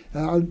break.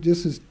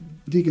 This is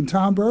Deacon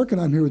Tom Burke,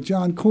 and I'm here with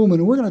John Kullman,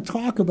 and we're going to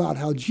talk about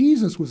how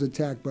Jesus was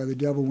attacked by the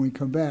devil when we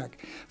come back.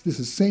 This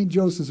is St.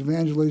 Joseph's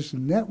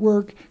Evangelization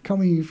Network,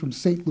 coming to you from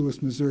St.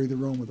 Louis, Missouri, the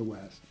Rome of the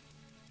West.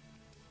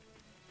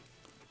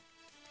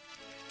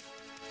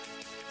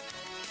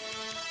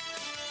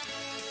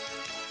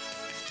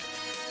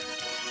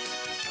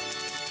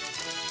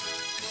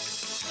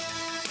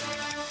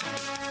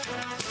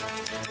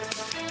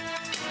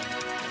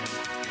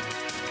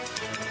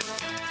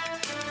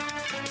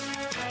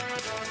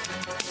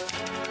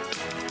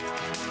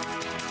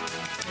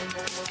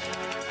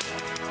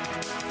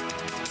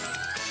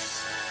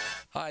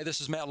 Hi,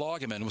 this is Matt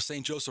Loggeman with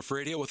St. Joseph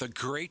Radio with a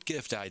great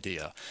gift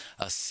idea.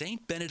 A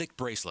St. Benedict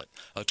bracelet,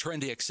 a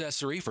trendy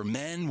accessory for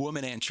men,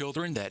 women, and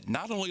children that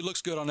not only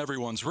looks good on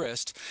everyone's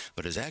wrist,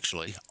 but is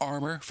actually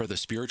armor for the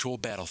spiritual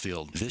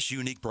battlefield. This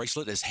unique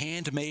bracelet is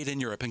handmade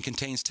in Europe and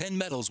contains 10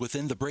 medals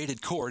within the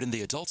braided cord in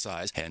the adult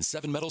size and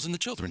 7 medals in the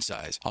children's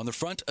size. On the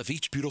front of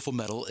each beautiful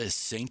medal is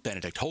St.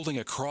 Benedict holding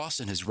a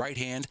cross in his right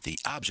hand, the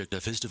object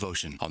of his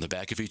devotion. On the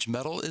back of each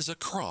medal is a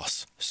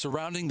cross.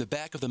 Surrounding the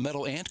back of the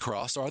medal and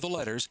cross are the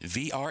letters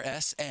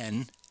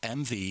VRSN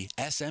MV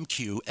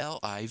SMQ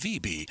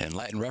LIVB, in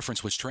Latin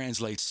reference which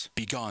translates,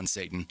 "Begone,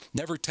 Satan.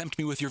 Never tempt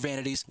me with your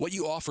vanities. What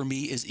you offer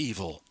me is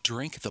evil.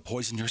 Drink the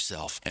poison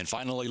yourself." And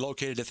finally,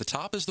 located at the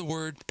top is the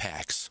word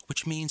Pax,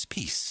 which means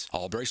peace.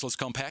 All bracelets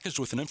come packaged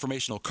with an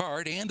informational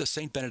card and the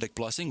St. Benedict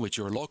blessing, which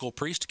your local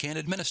priest can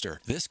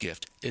administer. This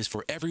gift is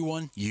for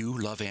everyone you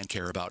love and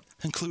care about,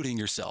 including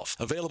yourself.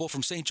 Available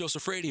from St.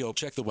 Joseph Radio.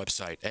 Check the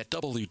website at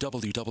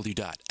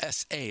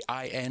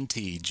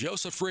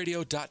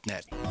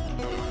www.saintjosephradio.net.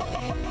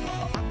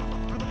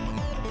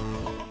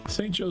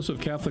 St. Joseph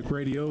Catholic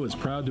Radio is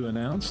proud to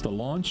announce the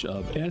launch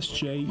of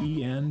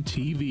SJEN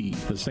TV,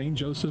 the St.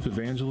 Joseph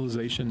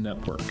Evangelization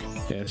Network.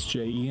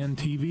 SJEN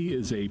TV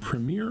is a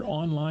premier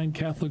online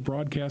Catholic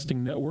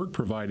broadcasting network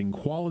providing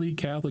quality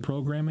Catholic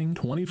programming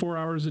 24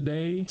 hours a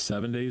day,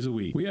 7 days a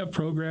week. We have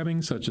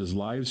programming such as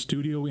live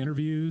studio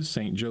interviews,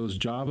 St. Joe's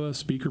Java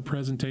speaker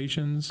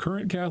presentations,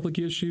 current Catholic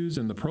issues,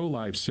 and the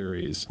Pro-Life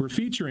series. We're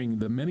featuring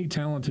the many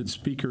talented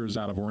speakers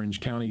out of Orange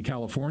County,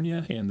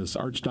 California, and this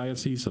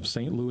Archdiocese of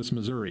St. Louis,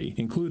 Missouri. Missouri,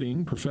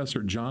 including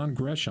Professor John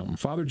Gresham,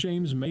 Father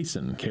James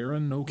Mason,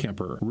 Karen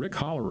Nokemper, Rick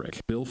Hollerick,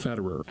 Bill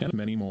Federer, and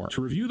many more.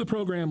 To review the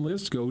program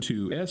list, go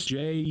to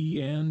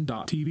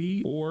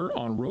sjen.tv or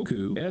on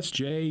Roku,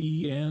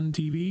 SJEN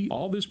TV.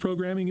 All this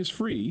programming is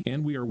free,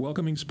 and we are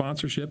welcoming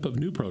sponsorship of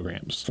new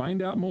programs.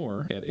 Find out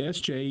more at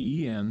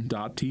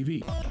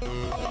sjen.tv.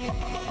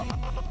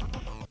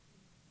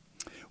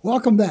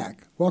 Welcome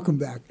back. Welcome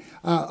back.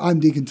 I'm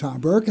Deacon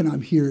Tom Burke, and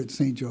I'm here at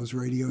St. Joe's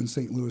Radio in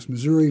St. Louis,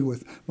 Missouri,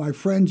 with my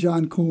friend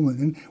John Kullman.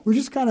 And we're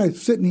just kind of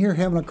sitting here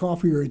having a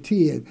coffee or a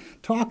tea and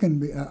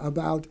talking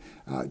about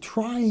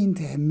trying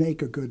to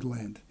make a good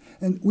Lent.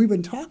 And we've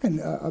been talking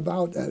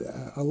about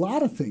a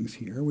lot of things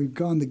here. We've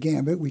gone the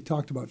gambit. We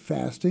talked about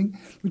fasting.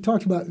 We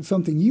talked about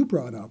something you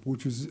brought up,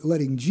 which was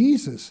letting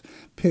Jesus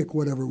pick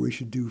whatever we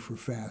should do for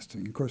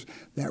fasting. Of course,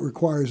 that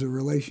requires a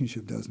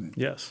relationship, doesn't it?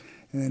 Yes.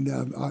 And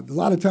a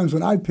lot of times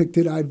when I picked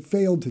it, I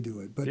failed to do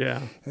it. But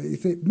Yeah.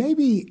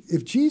 Maybe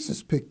if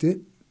Jesus picked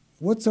it,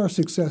 what's our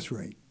success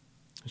rate?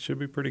 It should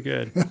be pretty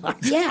good.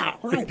 Yeah,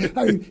 right.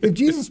 I mean, if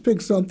Jesus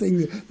picked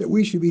something that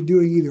we should be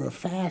doing, either a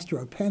fast or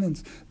a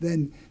penance,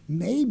 then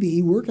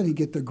maybe we're going to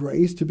get the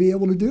grace to be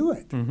able to do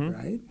it,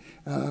 right?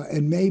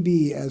 And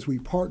maybe as we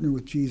partner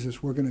with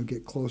Jesus, we're going to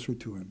get closer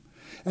to him.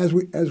 As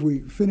we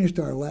finished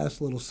our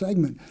last little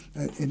segment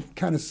and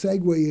kind of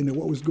segue into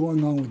what was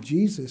going on with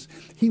Jesus,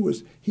 he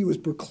was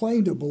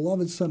proclaimed a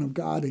beloved Son of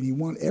God, and he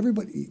wanted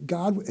everybody.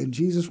 God and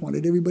Jesus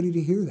wanted everybody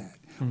to hear that,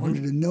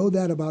 wanted to know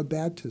that about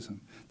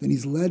baptism. Then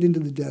he's led into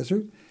the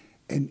desert,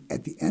 and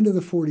at the end of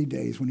the 40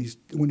 days, when he's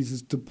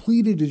as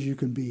depleted as you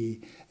can be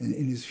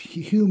in his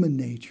human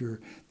nature,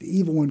 the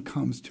evil one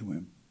comes to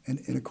him, and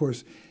of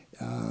course.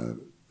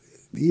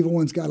 The evil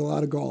one's got a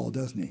lot of gall,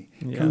 doesn't he?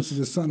 Yes. Comes to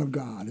the Son of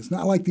God. It's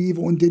not like the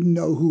evil one didn't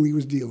know who he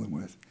was dealing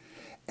with.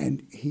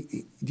 And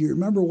do you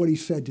remember what he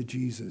said to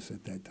Jesus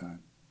at that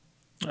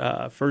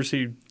time? First,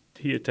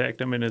 he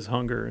attacked him in his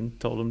hunger and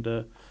told him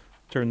to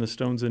turn the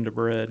stones into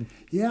bread.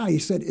 Yeah, he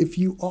said, if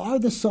you are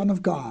the Son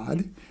of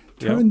God,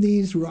 turn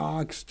these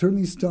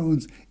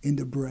stones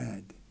into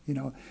bread. You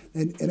know,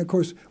 and of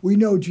course we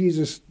know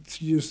Jesus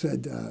just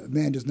said,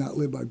 "Man does not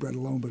live by bread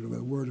alone, but by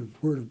the word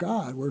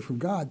from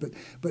God."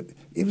 But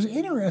it was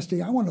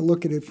interesting. I want to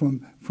look at it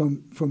from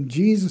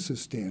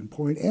Jesus'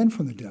 standpoint and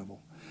from the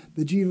devil.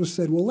 That Jesus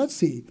said, "Well, let's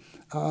see.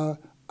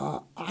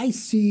 I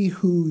see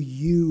who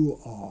you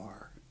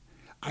are.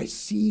 I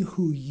see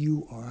who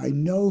you are. I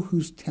know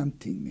who's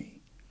tempting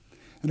me."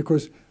 And of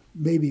course,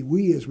 maybe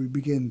we, as we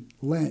begin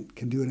Lent,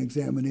 can do an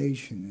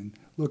examination and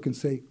look and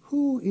say,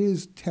 who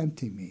is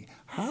tempting me?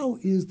 How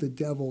is the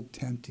devil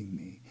tempting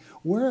me?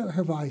 Where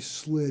have I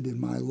slid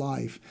in my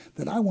life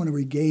that I want to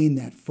regain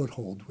that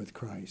foothold with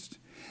Christ?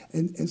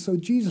 And so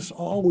Jesus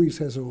always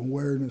has an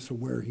awareness of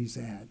where he's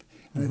at.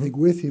 And I think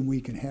with him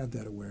we can have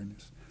that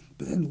awareness.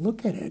 But then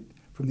look at it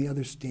from the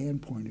other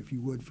standpoint, if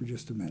you would, for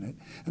just a minute.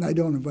 And I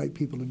don't invite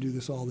people to do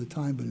this all the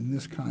time, but in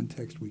this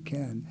context we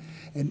can.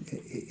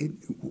 And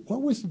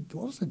what was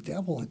the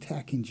devil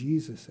attacking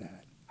Jesus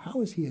at?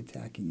 How is he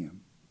attacking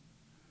him?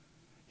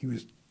 He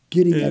was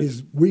getting at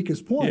his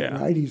weakest point,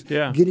 right? He's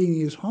getting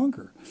his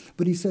hunger.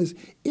 But he says,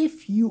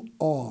 if you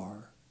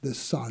are the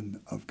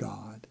Son of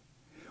God,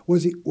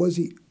 what was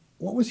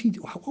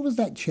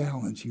that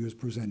challenge he was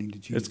presenting to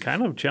Jesus? It's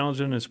kind of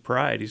challenging his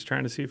pride. He's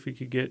trying to see if he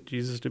could get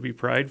Jesus to be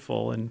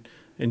prideful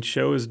and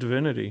show his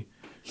divinity.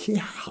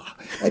 Yeah,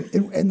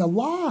 and the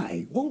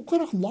lie. Well,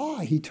 what a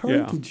lie. He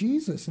turned to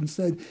Jesus and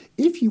said,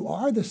 if you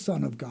are the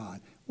Son of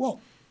God. Well,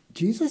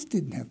 Jesus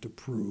didn't have to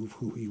prove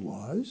who he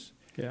was.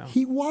 Yeah.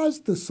 He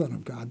was the Son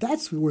of God.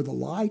 That's where the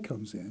lie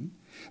comes in.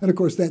 And, of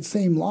course, that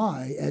same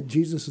lie at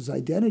Jesus'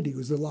 identity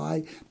was the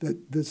lie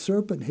that the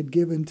serpent had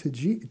given to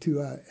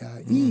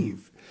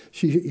Eve.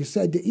 He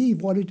said to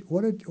Eve, what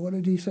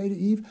did he say to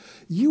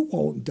Eve? You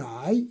won't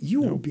die.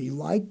 You will be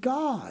like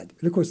God.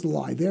 And, of course, the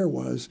lie there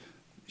was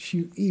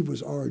Eve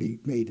was already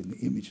made in the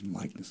image and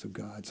likeness of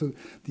God. So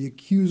the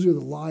accuser, the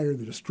liar,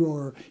 the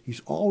destroyer,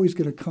 he's always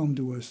going to come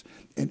to us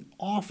and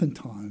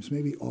oftentimes,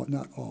 maybe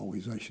not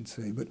always I should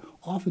say, but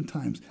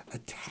oftentimes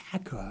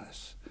attack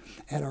us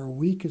at our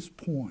weakest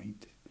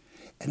point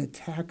and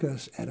attack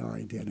us at our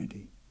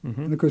identity.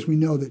 And, of course, we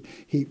know that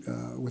he,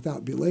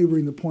 without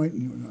belaboring the point,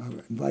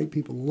 and invite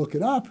people to look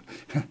it up,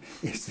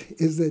 is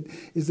that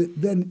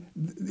then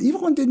the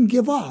evil one didn't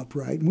give up,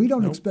 right? And we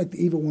don't expect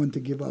the evil one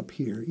to give up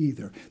here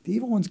either. The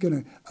evil one's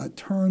going to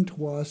turn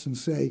to us and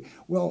say,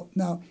 well,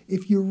 now,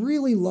 if you're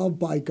really loved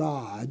by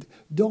God,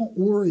 don't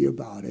worry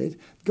about it.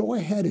 Go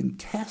ahead and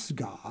test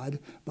God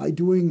by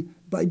doing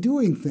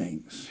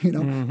things,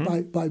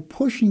 by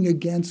pushing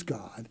against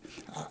God.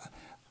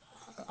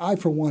 I,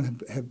 for one,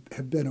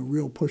 have been a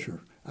real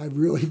pusher. I've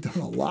really done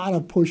a lot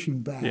of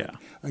pushing back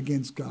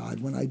against God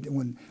when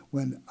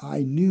I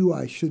knew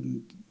I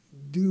shouldn't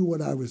do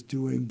what I was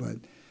doing, but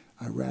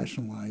I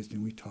rationalized,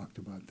 and we talked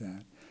about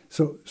that.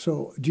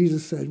 So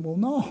Jesus said, well,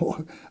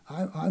 no,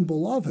 I'm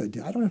beloved.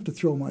 I don't have to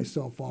throw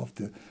myself off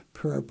the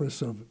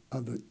purpose of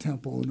the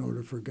temple in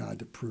order for God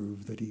to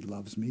prove that he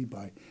loves me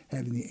by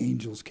having the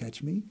angels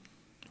catch me.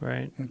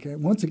 Right. Okay,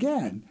 once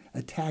again,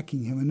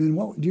 attacking him. And then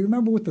do you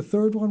remember what the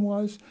third one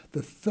was?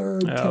 The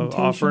third temptation?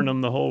 Offering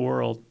him the whole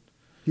world.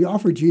 He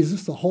offered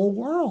Jesus the whole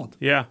world.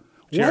 Yeah.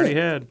 She already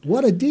had.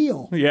 What a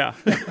deal. Yeah.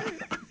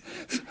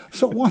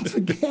 So once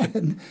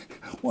again,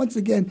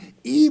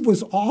 Eve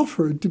was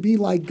offered to be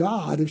like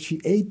God if she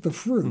ate the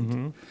fruit.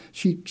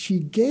 Mm-hmm. She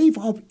gave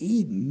up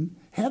Eden.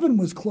 Heaven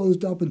was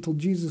closed up until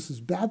Jesus'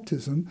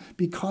 baptism.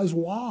 Because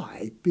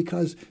why?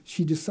 Because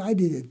she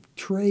decided to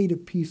trade a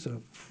piece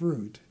of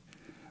fruit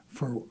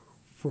for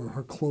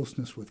her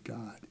closeness with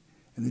God.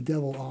 And the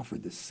devil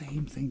offered the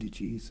same thing to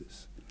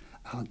Jesus.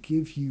 I'll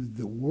give you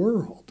the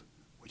world,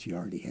 which he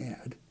already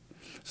had.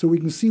 So we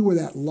can see where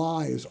that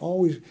lie is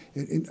always,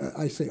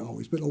 I say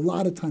always, but a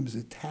lot of times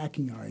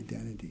attacking our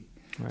identity.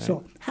 Right.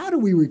 So how do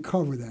we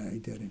recover that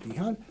identity?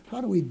 How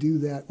do we do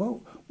that?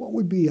 Well, what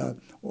would be a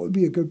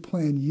good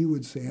plan you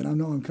would say? And I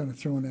know I'm kind of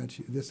throwing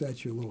this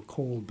at you a little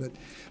cold,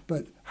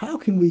 but how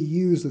can we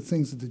use the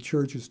things that the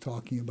church is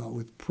talking about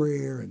with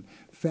prayer and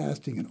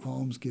fasting and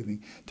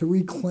almsgiving to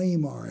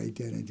reclaim our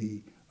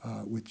identity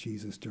with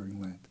Jesus during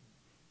Lent?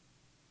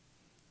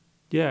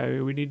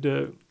 Yeah, we need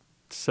to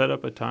set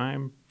up a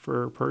time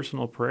for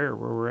personal prayer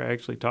where we're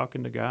actually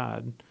talking to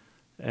God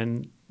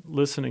and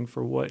listening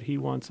for what he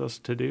wants us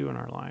to do in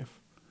our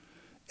life.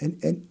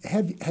 And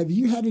have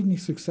you had any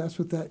success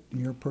with that in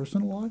your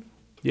personal life?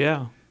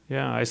 Yeah.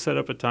 I set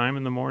up a time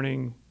in the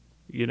morning.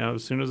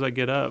 As soon as I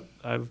get up,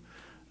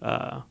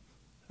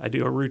 I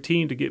do a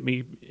routine to get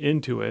me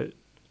into it,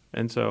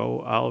 and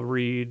so I'll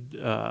read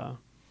a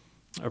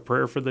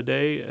prayer for the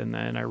day, and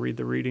then I read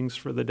the readings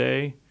for the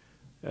day,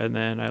 and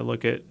then I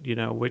look at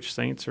which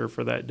saints are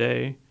for that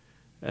day,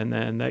 and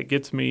then that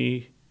gets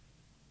me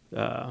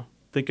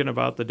thinking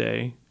about the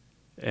day.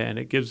 And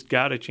it gives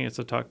God a chance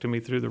to talk to me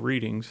through the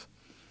readings.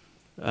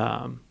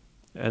 And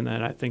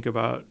then I think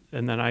about,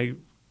 and then I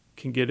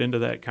can get into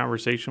that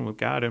conversation with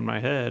God in my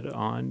head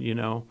on,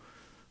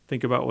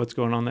 think about what's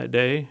going on that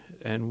day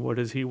and what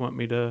does he want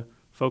me to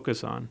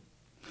focus on,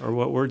 or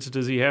what words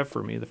does he have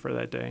for me for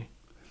that day.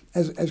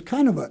 As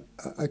kind of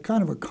a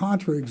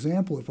contra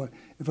example,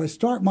 if I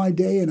start my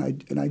day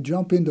and I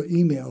jump into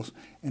emails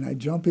and I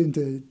jump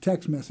into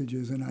text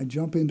messages and I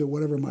jump into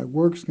whatever my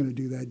work's going to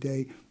do that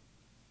day,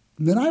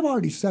 then I've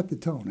already set the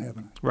tone,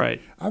 haven't I?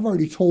 Right. I've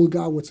already told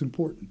God what's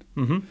important.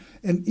 Mm-hmm.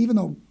 And even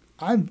though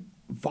I'm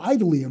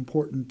vitally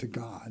important to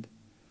God,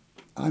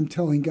 I'm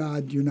telling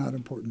God, you're not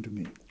important to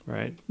me.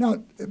 Right.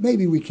 Now,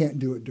 maybe we can't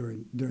do it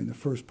during the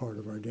first part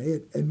of our day,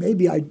 and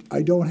maybe I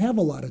don't have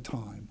a lot of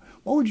time.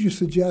 What would you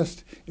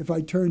suggest if I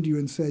turned to you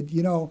and said,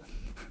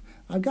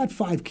 I've got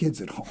 5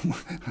 kids at home.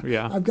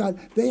 Yeah.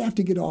 They have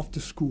to get off to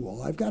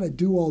school. I've got to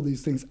do all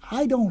these things.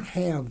 I don't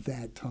have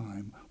that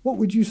time. What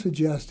would you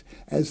suggest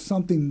as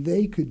something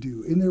they could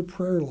do in their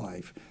prayer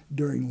life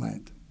during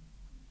Lent?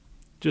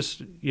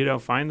 Just,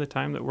 find the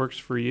time that works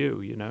for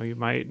you. You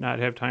might not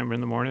have time in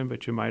the morning,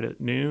 but you might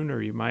at noon,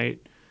 or you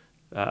might,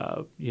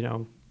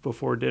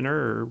 before dinner,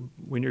 or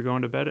when you're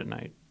going to bed at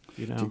night.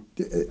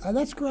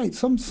 That's great.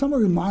 Some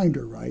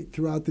reminder, right,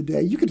 throughout the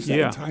day. You could set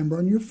a timer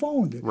on your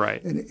phone,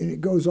 right, and it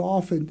goes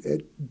off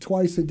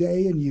twice a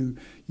day, and you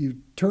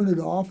turn it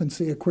off and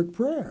say a quick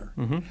prayer.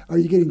 Mm-hmm. Are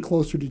you getting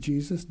closer to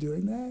Jesus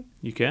doing that?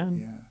 You can.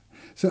 Yeah.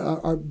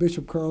 So our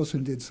Bishop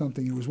Carlson did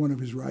something. It was one of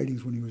his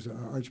writings when he was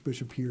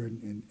Archbishop here,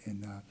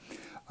 and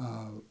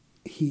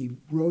he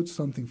wrote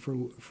something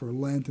for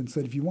Lent and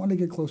said, if you want to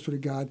get closer to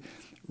God,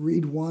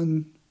 read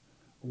one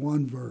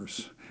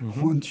verse,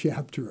 mm-hmm. one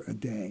chapter a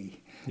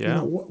day.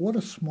 Yeah. What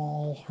a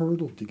small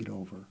hurdle to get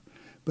over.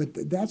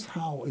 But that's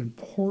how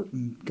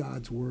important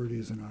God's Word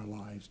is in our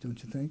lives,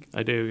 don't you think?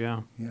 I do,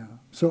 yeah. Yeah.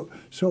 So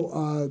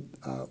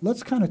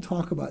let's kind of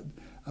talk about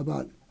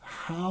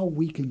how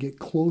we can get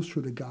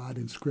closer to God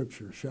in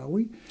Scripture, shall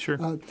we?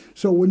 Sure.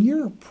 So when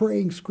you're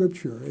praying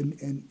Scripture,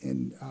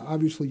 and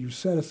obviously you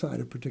set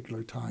aside a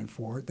particular time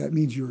for it, that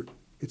means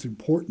it's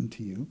important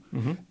to you.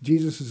 Mm-hmm.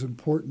 Jesus is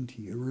important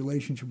to you. A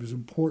relationship is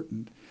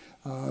important.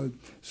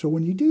 So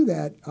when you do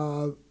that,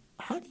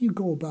 how do you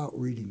go about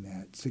reading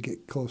that to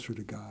get closer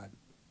to God?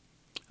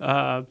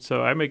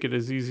 So I make it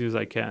as easy as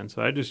I can.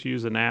 So I just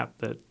use an app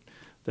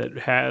that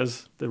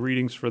has the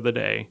readings for the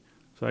day.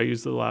 So I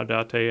use the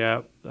Laudate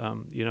app.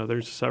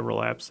 There's several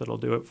apps that'll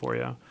do it for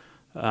you.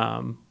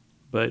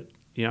 But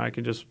I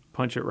can just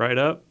punch it right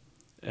up,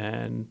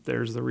 and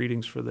there's the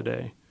readings for the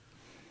day.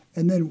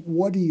 And then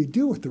what do you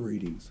do with the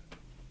readings?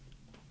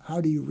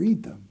 How do you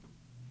read them?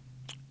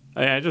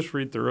 I just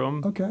read through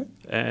them. Okay.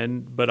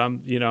 But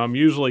I'm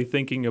usually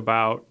thinking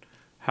about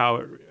how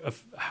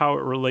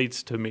it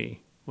relates to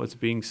me, what's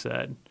being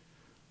said.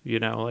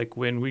 Like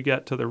when we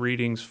got to the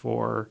readings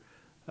for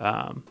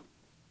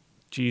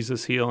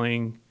Jesus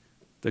healing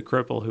the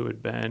cripple who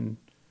had been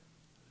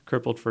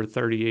crippled for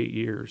 38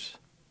 years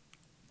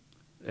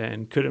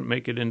and couldn't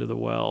make it into the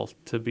well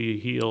to be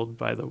healed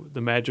by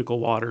the magical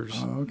waters.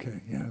 Oh,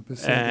 okay. Yeah.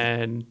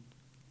 And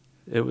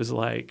it was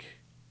like,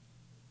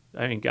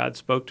 God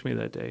spoke to me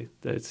that day.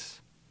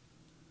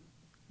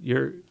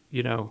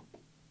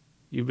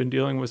 You've been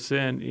dealing with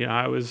sin.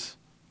 I was,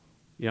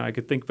 I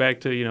could think back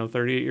to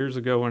 38 years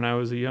ago when I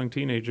was a young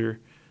teenager,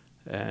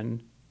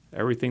 and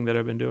everything that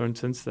I've been doing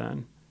since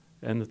then,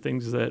 and the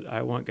things that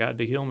I want God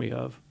to heal me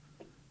of.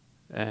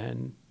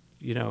 And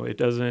it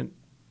doesn't.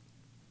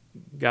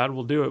 God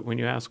will do it when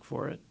you ask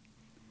for it.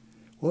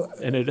 Well,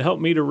 and it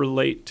helped me to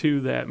relate to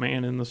that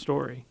man in the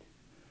story.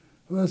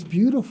 Well, that's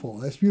beautiful.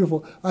 That's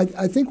beautiful. I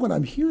think what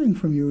I'm hearing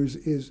from you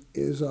is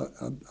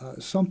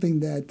something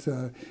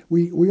that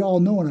we all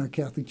know in our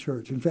Catholic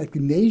Church. In fact,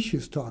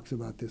 Ignatius talks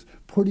about this: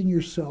 putting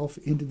yourself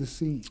into the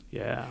scene.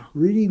 Yeah.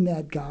 Reading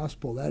that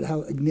gospel. That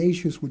how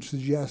Ignatius would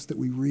suggest that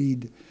we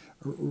read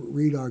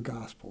our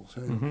gospels.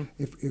 Mm-hmm.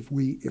 If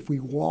we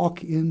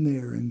walk in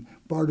there and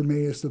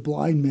Bartimaeus the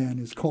blind man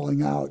is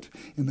calling out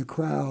in the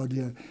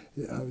crowd,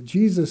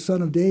 Jesus,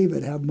 Son of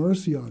David, have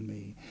mercy on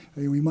me.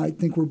 We might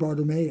think we're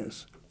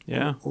Bartimaeus.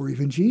 Yeah. Or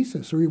even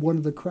Jesus, or even one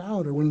of the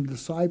crowd, or one of the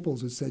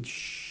disciples that said,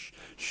 shh,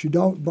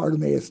 don't,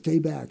 Bartimaeus, stay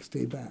back,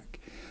 stay back.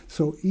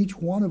 So each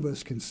one of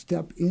us can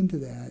step into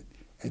that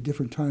at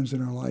different times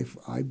in our life.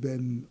 I've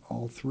been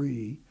all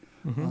three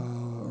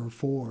or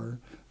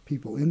four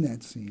people in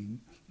that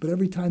scene. But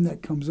every time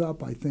that comes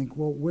up, I think,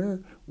 well,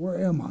 where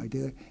am I?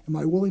 Am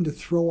I willing to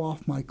throw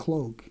off my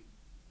cloak,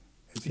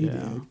 as he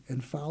did,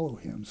 and follow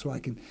him? So I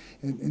can.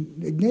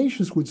 And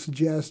Ignatius would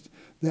suggest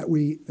that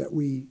we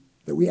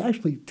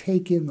actually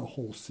take in the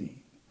whole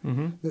scene.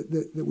 Mm-hmm.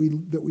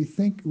 That we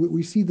think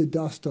we see the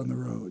dust on the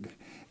road,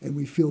 and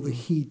we feel the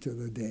heat of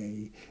the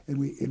day, and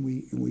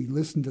we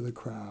listen to the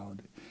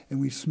crowd, and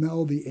we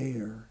smell the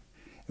air,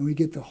 and we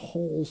get the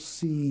whole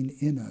scene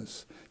in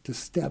us to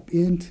step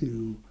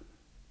into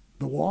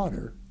the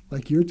water,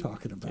 like you're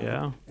talking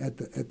about, at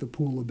the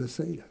pool of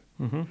Bethsaida.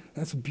 Mm-hmm.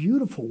 That's a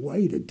beautiful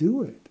way to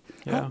do it.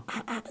 Yeah.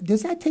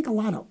 Does that take a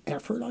lot of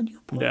effort on your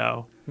part?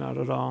 No, not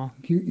at all.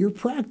 You're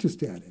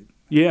practiced at it.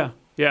 Yeah.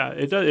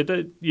 It does. It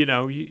does.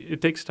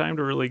 It takes time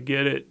to really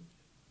get it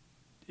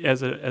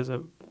as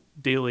a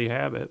daily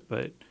habit,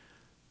 but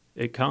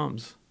it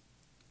comes.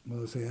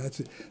 Well,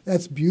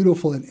 that's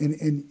beautiful,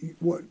 and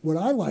what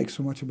I like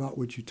so much about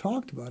what you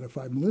talked about, if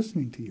I'm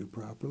listening to you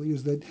properly,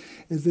 is that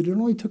it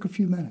only took a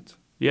few minutes.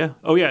 Yeah.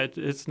 Oh, yeah.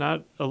 It's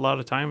not a lot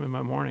of time in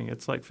my morning.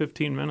 It's like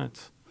 15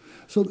 minutes.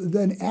 So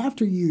then,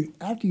 after you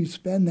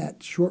spend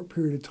that short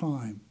period of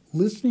time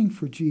listening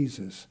for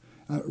Jesus,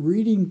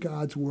 reading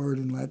God's word,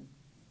 and let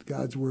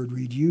God's word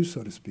read you,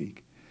 so to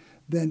speak,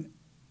 then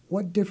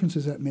what difference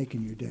does that make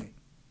in your day?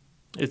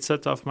 It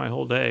sets off my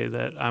whole day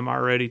that I'm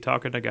already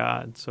talking to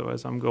God. So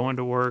as I'm going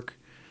to work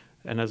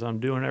and as I'm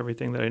doing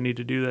everything that I need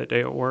to do that day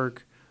at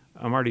work,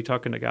 I'm already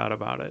talking to God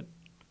about it.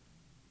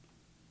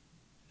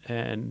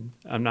 And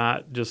I'm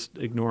not just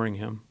ignoring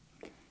him.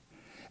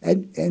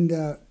 And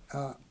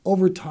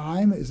over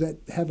time, does that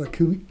have a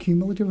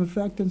cumulative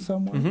effect in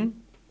some way? Mm-hmm.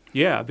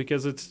 Yeah,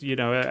 because it's,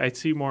 I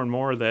see more and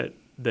more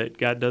that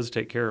God does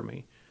take care of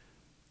me.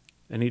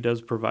 And he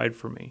does provide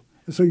for me.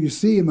 So you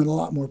see him in a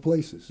lot more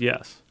places.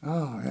 Yes.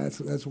 Oh,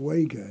 that's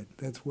way good.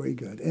 That's way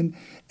good.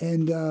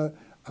 And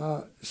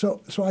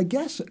so I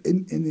guess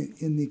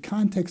in the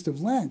context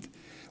of Lent,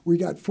 we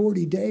got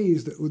 40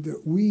 days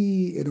that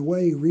we, in a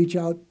way, reach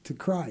out to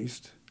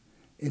Christ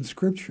in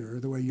Scripture,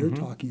 the way you're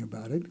talking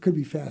about it. It could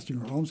be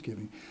fasting or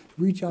almsgiving.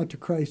 Reach out to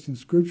Christ in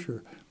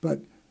Scripture,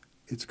 but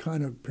it's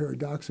kind of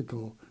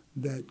paradoxical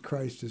that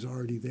Christ is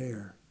already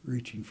there,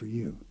 reaching for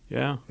you.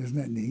 Yeah. Isn't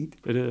that neat?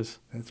 It is.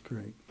 That's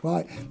great.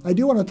 Well, I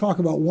do want to talk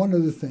about one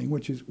other thing,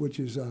 which is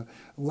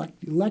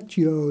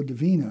Lectio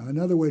Divina,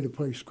 another way to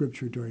play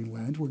Scripture during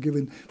Lent. We're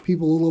giving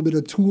people a little bit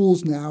of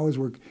tools now as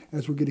we're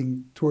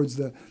getting towards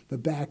the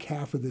back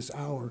half of this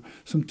hour.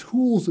 Some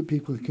tools that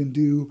people can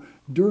do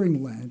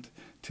during Lent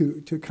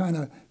to kind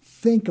of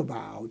think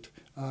about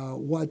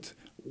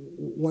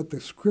what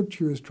the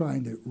Scripture is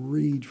trying to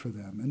read for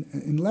them.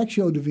 And in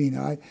Lectio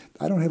Divina,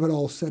 I don't have it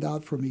all set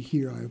out for me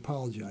here, I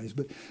apologize,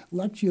 but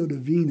Lectio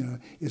Divina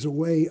is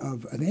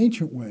an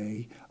ancient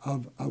way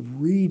of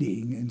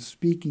reading and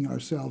speaking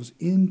ourselves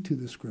into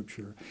the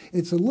Scripture.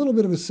 It's a little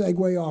bit of a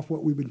segue off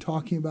what we've been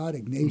talking about,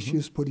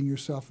 Ignatius, putting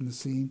yourself in the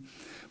scene.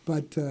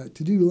 But to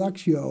do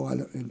Lectio,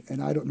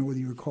 and I don't know whether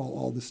you recall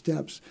all the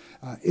steps,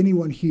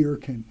 anyone here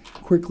can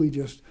quickly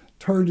just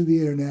turn to the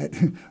internet,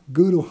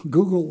 Google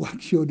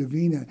Lectio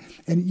Divina,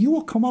 and you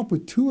will come up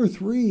with two or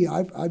three,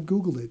 I've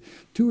Googled it,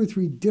 two or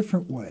three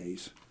different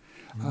ways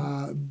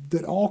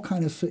that all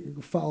kind of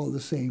follow the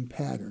same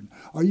pattern.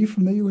 Are you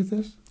familiar with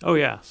this? Oh,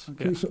 yes.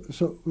 Okay, Yeah.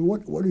 so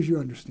what is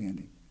your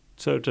understanding?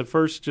 So to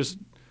first just,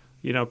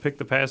 pick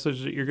the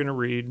passage that you're going to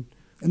read.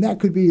 And that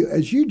could be,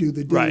 as you do,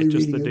 the daily reading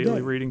just the of the daily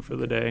day. reading for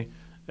the day,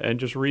 and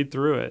just read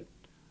through it.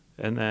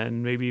 And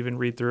then maybe even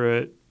read through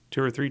it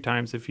 2 or 3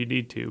 times if you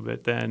need to,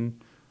 but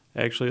then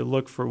actually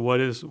look for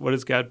what is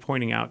God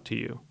pointing out to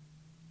you?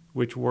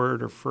 Which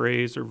word or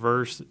phrase or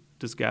verse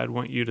does God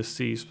want you to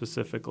see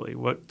specifically?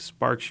 What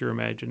sparks your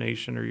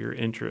imagination or your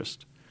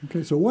interest?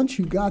 Okay, so once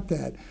you got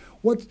that,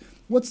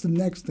 what's the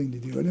next thing to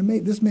do?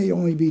 And this may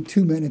only be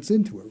 2 minutes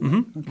into it, right?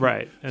 Mm-hmm. Okay.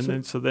 Right.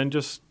 And then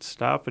just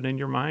stop and in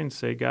your mind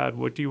say, God,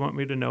 what do you want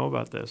me to know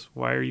about this?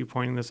 Why are you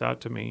pointing this out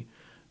to me?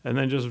 And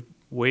then just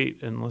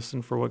wait and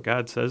listen for what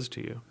God says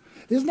to you.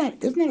 Isn't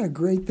that a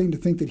great thing to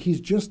think that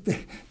he's just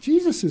there?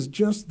 Jesus is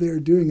just there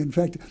doing it. In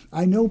fact,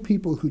 I know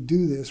people who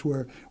do this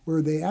where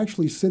they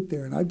actually sit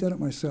there, and I've done it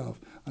myself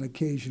on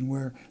occasion,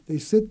 where they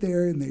sit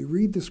there and they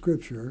read the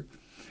scripture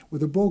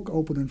with a book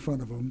open in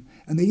front of them,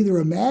 and they either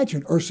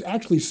imagine or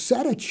actually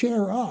set a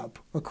chair up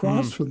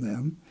across from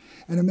them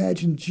and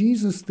imagine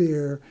Jesus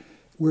there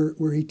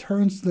where he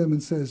turns to them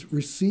and says,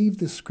 receive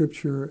the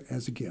scripture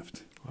as a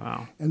gift.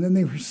 Wow. And then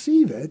they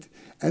receive it,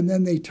 and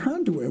then they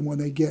turn to him when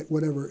they get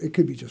whatever. It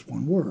could be just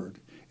one word.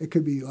 It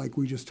could be like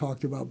we just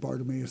talked about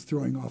Bartimaeus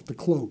throwing off the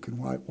cloak, and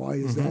why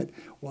is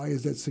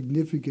that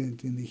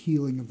significant in the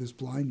healing of this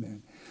blind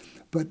man?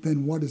 But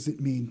then what does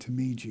it mean to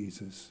me,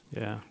 Jesus?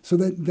 Yeah. So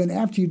then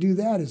after you do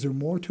that, is there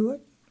more to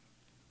it?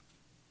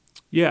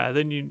 Yeah,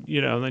 then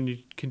you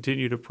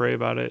continue to pray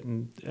about it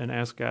and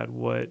ask God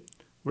what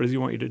does he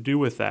want you to do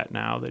with that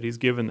now that he's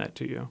given that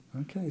to you.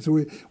 Okay, so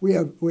we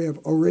have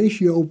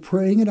oratio,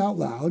 praying it out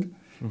loud,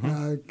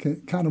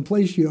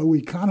 contemplatio,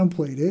 we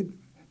contemplate it,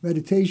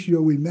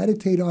 meditatio, we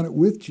meditate on it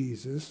with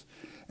Jesus,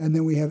 and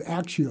then we have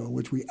actio,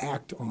 which we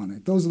act on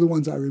it. Those are the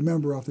ones I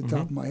remember off the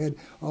top of my head.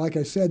 Like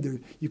I said,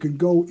 you can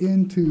go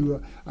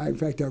into, in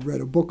fact, I've read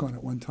a book on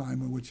it one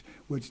time, which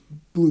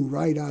blew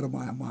right out of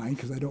my mind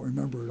because I don't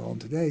remember it all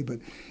today, but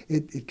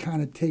it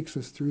kind of takes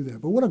us through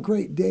that. But what a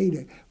great day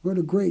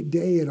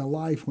in a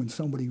life when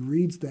somebody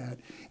reads that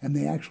and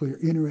they actually are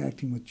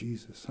interacting with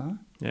Jesus, huh?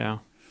 Yeah.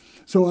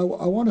 So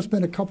I want to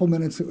spend a couple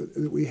minutes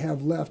that we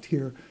have left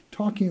here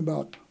talking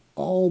about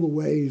all the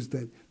ways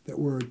that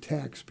we're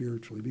attacked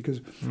spiritually,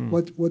 because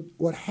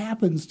what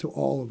happens to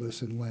all of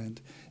us in Lent,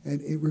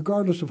 and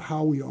regardless of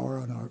how we are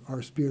on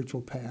our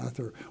spiritual path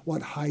or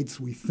what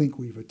heights we think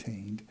we've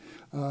attained,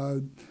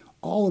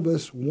 all of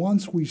us,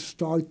 once we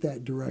start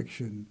that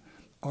direction,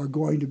 are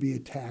going to be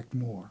attacked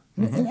more.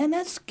 And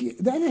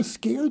that has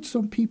scared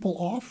some people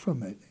off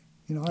from it.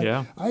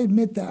 I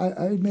admit that.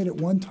 I admit at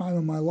one time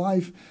in my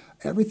life,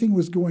 everything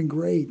was going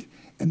great,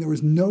 and there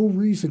was no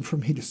reason for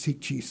me to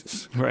seek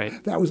Jesus. Right.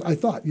 I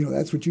thought,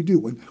 that's what you do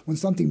when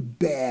something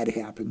bad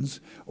happens,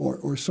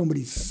 or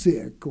somebody's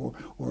sick,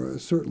 or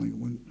certainly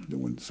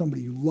when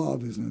somebody you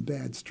love is in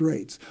bad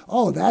straits.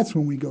 Oh, that's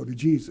when we go to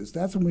Jesus.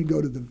 That's when we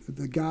go to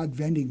the God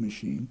vending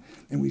machine,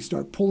 and we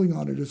start pulling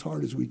on it as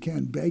hard as we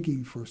can,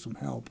 begging for some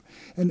help.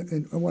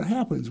 And what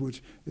happens,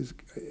 which is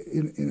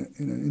in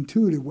an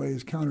intuitive way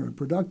is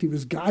counterproductive,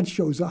 is God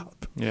shows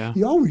up. Yeah.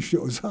 He always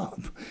shows up.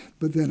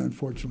 But then,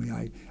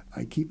 unfortunately,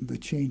 I keep the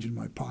change in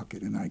my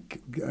pocket, and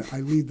I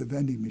leave the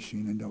vending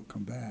machine and don't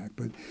come back.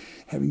 But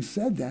having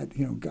said that,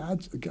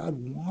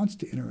 God wants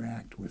to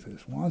interact with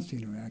us,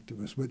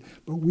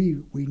 But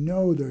we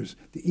know the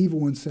evil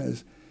one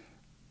says,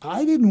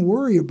 I didn't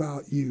worry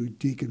about you,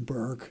 Deacon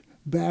Burke,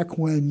 back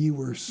when you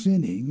were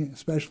sinning,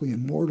 especially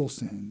in mortal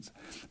sins.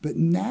 But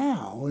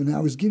now, and I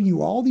was giving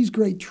you all these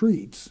great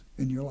treats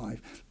in your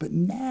life, but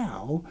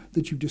now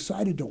that you've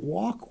decided to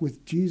walk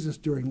with Jesus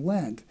during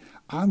Lent,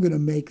 I'm going to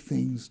make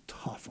things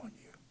tough on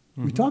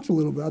you. We talked a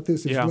little about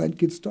this as Lent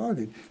gets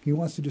started. He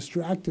wants to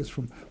distract us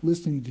from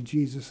listening to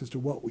Jesus as to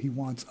what he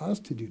wants us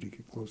to do to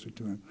get closer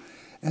to him.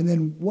 And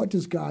then what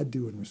does God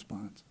do in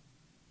response?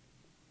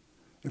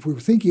 If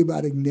we're thinking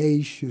about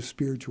Ignatius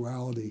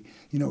spirituality,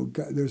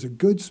 there's a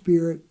good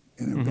spirit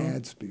and a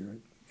bad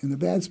spirit. And the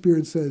bad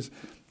spirit says,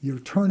 you're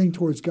turning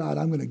towards God,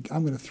 I'm going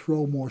to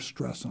throw more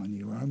stress on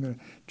you, or I'm going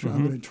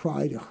to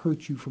try to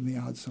hurt you from the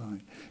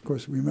outside. Of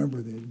course,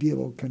 remember, the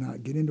devil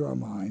cannot get into our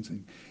minds,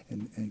 and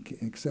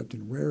except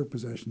in rare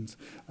possessions,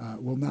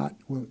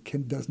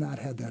 does not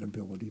have that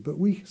ability. But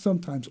we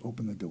sometimes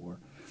open the door.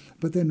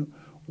 But then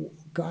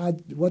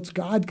what's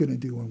God going to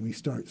do when we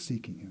start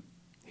seeking him?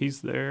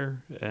 He's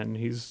there, and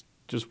he's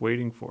just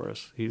waiting for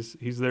us.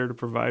 He's there to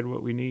provide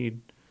what we need.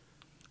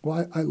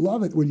 Well, I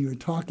love it when you were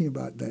talking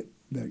about that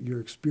your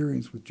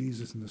experience with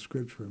Jesus in the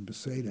Scripture in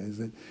Bethsaida,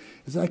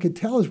 is I could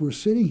tell as we're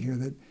sitting here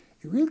that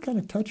it really kind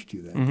of touched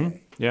you that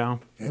day. Yeah.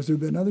 Has there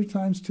been other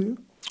times too?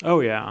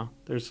 Oh yeah,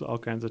 there's all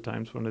kinds of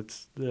times when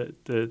it's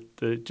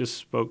that just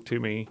spoke to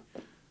me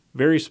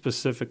very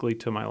specifically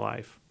to my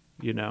life,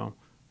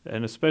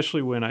 and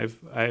especially when I've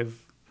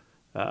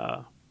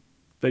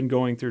been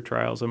going through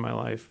trials in my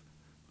life,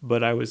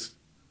 but I was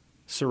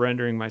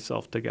surrendering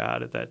myself to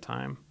God at that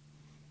time,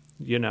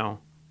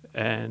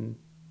 and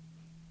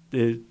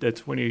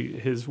that's when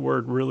his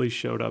word really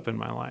showed up in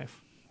my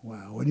life.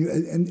 Wow.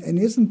 And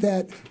isn't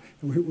that,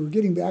 we're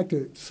getting back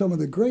to some of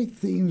the great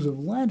themes of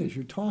Lent as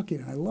you're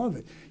talking. I love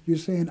it. You're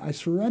saying, I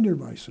surrender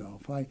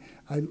myself.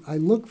 I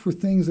look for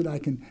things that I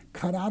can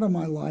cut out of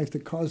my life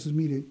that causes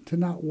me to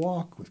not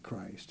walk with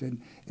Christ.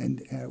 And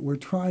we're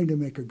trying to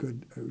make a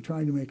good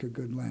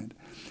Lent.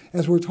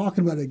 As we're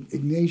talking about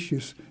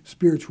Ignatius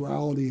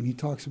spirituality, and he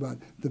talks about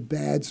the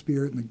bad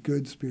spirit and the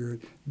good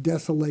spirit,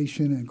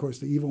 desolation, and of course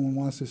the evil one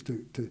wants us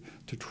to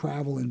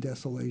travel in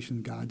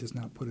desolation. God does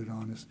not put it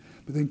on us.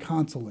 But then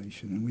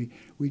consolation, and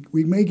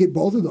we may get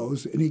both of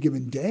those any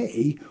given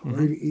day,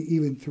 or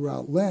even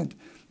throughout Lent.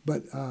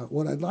 But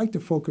what I'd like to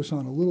focus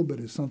on a little bit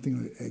is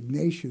something that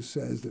Ignatius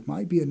says that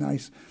might be a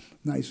nice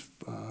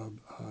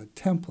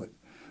template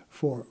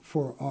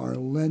for our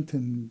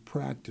Lenten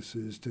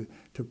practices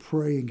to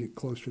pray and get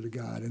closer to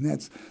God. And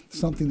that's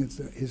something that's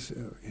his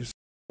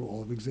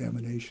role of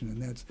examination,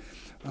 and that's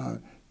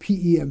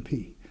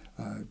PEMP,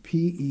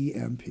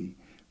 PEMP,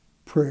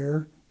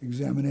 prayer,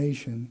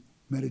 examination,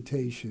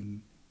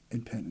 meditation,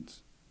 and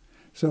penance.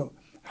 So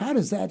how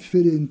does that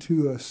fit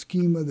into a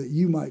schema that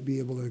you might be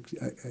able to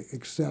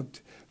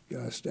accept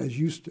as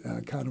you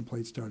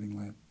contemplate starting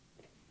Lent?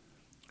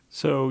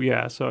 So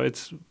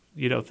it's,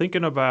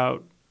 thinking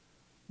about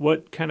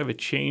what kind of a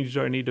change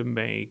do I need to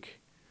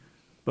make,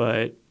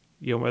 but,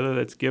 whether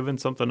that's giving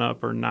something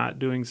up or not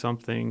doing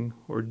something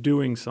or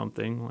doing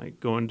something, like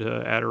going to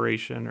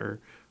adoration or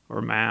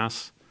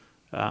Mass,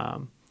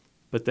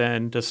 but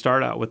then to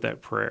start out with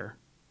that prayer.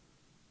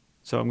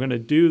 So I'm going to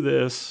do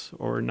this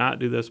or not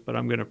do this, but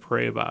I'm going to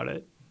pray about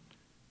it.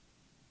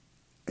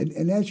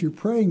 And as you're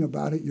praying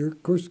about it, you're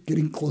of course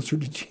getting closer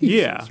to Jesus.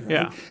 Yeah, right?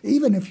 yeah.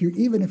 Even if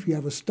you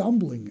have a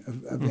stumbling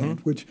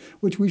event, which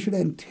we should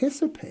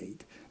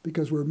anticipate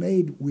because we're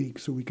made weak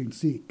so we can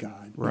seek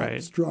God, right?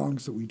 Not strong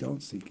so we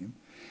don't seek Him.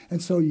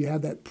 And so you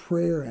have that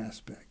prayer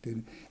aspect.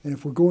 And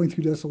if we're going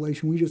through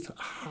desolation,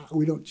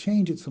 we don't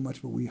change it so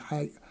much, but we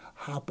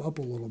hop up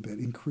a little bit,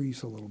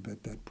 increase a little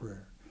bit that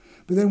prayer.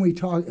 But then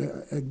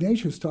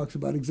Ignatius talks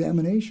about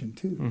examination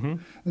too. Mm-hmm.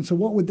 And so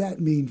what would that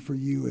mean for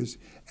you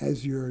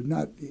as you're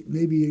not,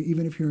 maybe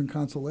even if you're in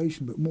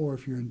consolation, but more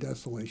if you're in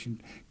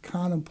desolation,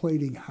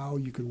 contemplating how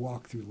you could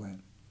walk through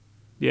Lent?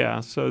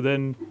 Yeah, so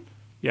then,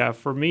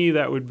 for me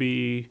that would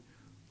be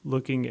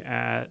looking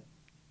at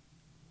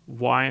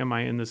why am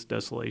I in this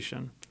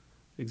desolation?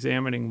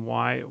 Examining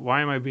why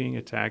am I being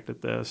attacked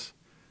at this?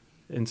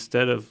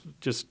 Instead of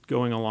just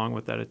going along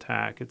with that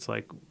attack, it's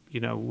like,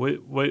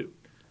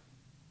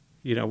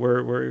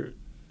 where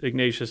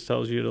Ignatius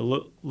tells you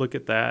to look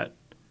at that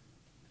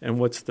and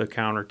what's the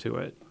counter to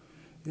it.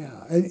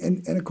 Yeah,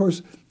 and of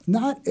course,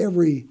 not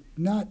every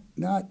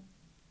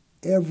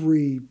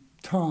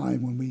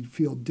time when we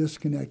feel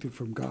disconnected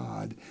from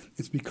God,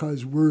 it's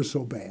because we're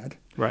so bad.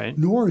 Right.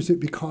 Nor is it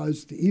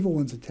because the evil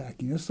one's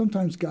attacking us.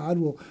 Sometimes God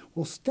will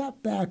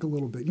step back a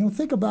little bit.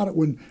 Think about it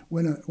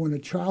when a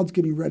child's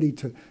getting ready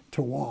to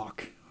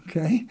walk.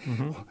 Okay,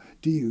 mm-hmm.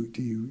 Do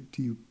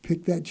you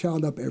pick that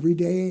child up every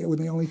day when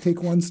they only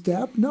take one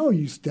step? No,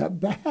 you step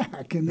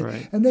back,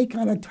 and they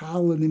kind of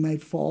toddle and they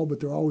might fall, but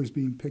they're always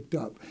being picked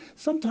up.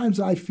 Sometimes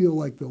I feel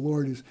like the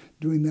Lord is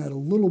doing that a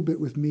little bit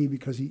with me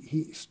because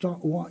He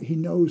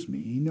knows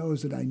me. He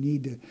knows that I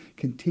need to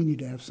continue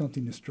to have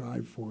something to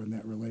strive for in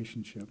that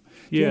relationship.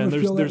 Yeah, and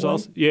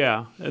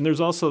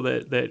there's also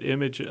that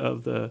image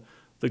of the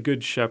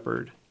good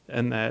shepherd,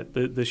 and that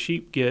the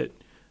sheep get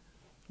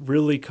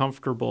really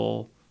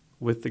comfortable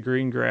with the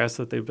green grass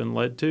that they've been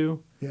led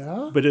to.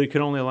 Yeah. But it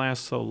can only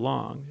last so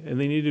long. And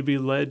they need to be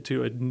led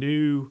to a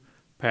new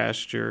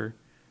pasture,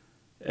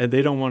 and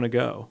they don't want to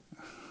go.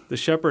 The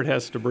shepherd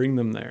has to bring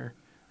them there.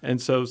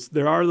 And so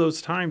there are those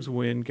times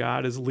when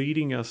God is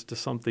leading us to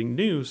something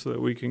new so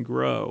that we can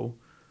grow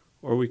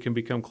or we can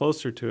become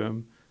closer to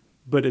Him,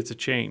 but it's a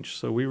change.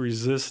 So we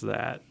resist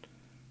that.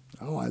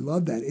 Oh, I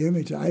love that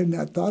image. I had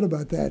not thought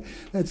about that.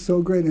 That's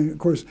so great. And of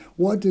course,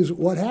 what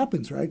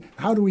happens, right?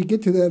 How do we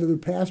get to that other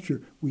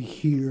pasture? We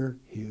hear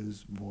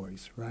His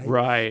voice, right?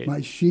 Right.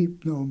 My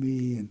sheep know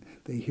me, and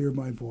they hear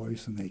my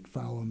voice, and they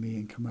follow me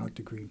and come out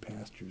to green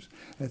pastures.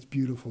 That's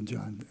beautiful,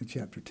 John,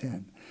 chapter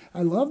 10.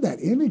 I love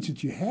that image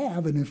that you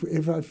have. And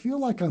if I feel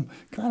like I'm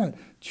kind of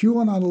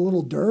chewing on a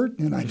little dirt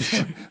and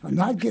I'm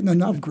not getting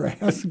enough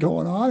grass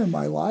going on in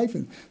my life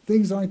and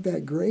things aren't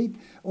that great,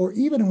 or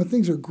even when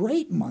things are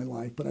great in my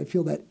life, but I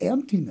feel that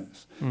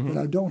emptiness, mm-hmm.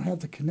 that I don't have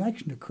the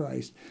connection to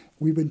Christ.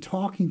 We've been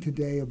talking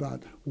today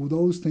about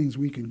those things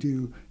we can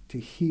do to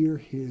hear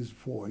His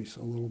voice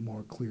a little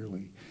more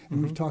clearly. And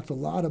mm-hmm. we've talked a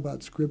lot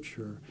about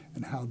Scripture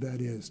and how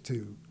that is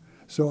too.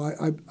 So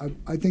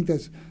I think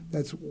that's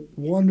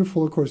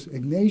wonderful. Of course,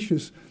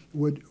 Ignatius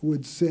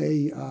would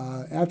say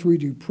after we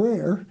do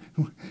prayer,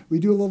 we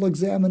do a little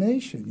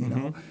examination.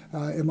 mm-hmm.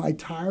 Am I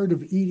tired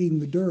of eating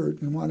the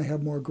dirt and want to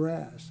have more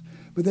grass?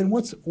 But then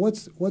what's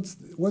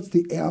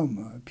the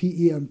M?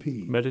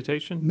 PEMP?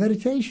 Meditation.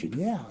 Meditation,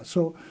 yeah.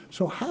 So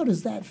how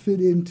does that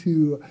fit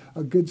into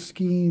a good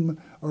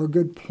scheme or a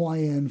good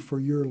plan for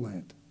your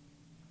Lent?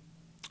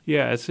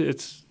 Yeah,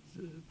 it's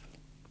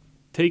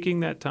taking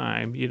that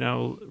time,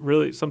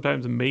 really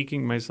sometimes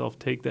making myself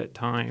take that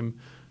time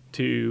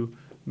to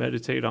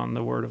meditate on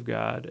the Word of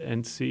God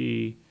and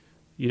see,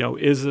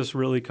 is this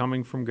really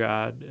coming from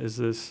God? Is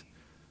this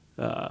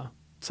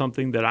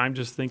something that I'm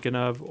just thinking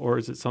of, or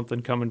is it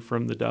something coming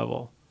from the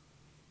devil?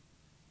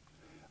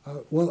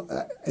 And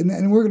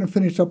we're going to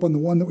finish up on the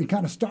one that we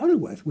kind of started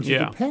with, which is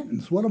Yeah. the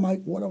penance. What am I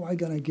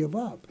going to give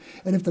up?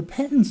 And if the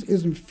penance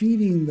isn't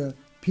feeding the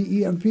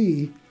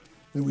PEMP,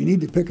 then we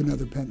need to pick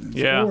another penance.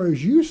 Yeah. Or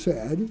as you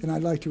said, and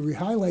I'd like to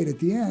re-highlight at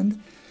the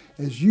end,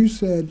 as you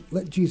said,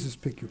 let Jesus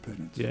pick your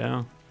penance.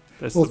 Yeah.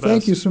 That's Well, the best.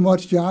 thank you so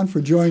much, John,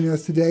 for joining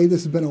us today.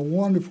 This has been a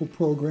wonderful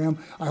program.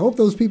 I hope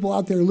those people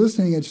out there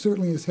listening, it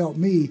certainly has helped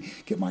me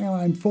get my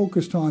mind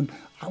focused on,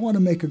 I want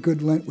to make a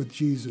good Lent with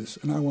Jesus,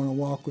 and I want to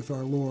walk with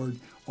our Lord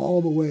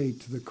all the way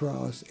to the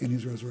cross and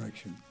his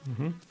resurrection.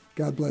 Mm-hmm.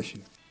 God bless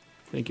you.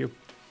 Thank you.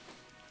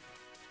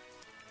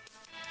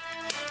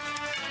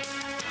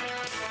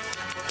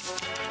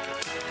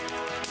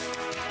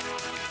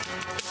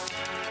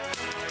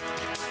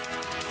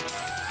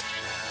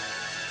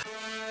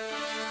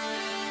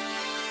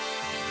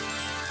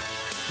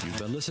 You've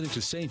been listening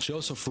to St.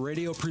 Joseph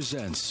Radio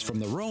Presents from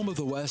the Rome of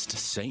the West,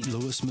 St.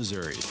 Louis,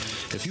 Missouri.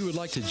 If you would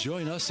like to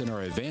join us in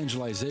our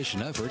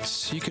evangelization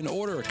efforts, you can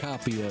order a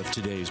copy of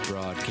today's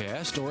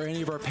broadcast or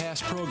any of our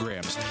past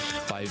programs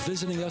by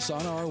visiting us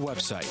on our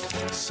website,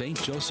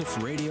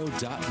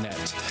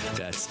 stjosephradio.net.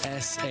 That's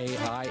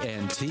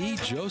SAINT,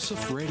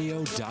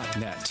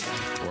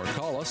 josephradio.net. Or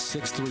call us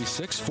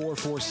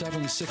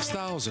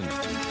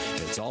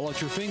 636-447-6000. It's all at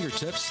your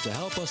fingertips to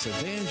help us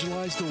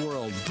evangelize the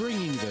world,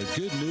 bringing the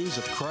good news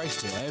of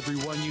Christ to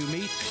everyone you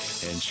meet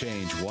and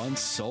change one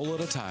soul at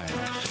a time.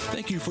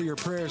 Thank you for your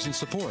prayers and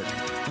support.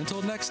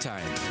 Until next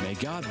time, may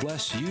God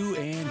bless you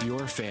and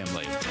your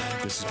family.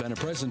 This has been a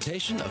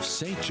presentation of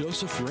St.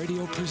 Joseph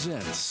Radio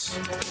Presents.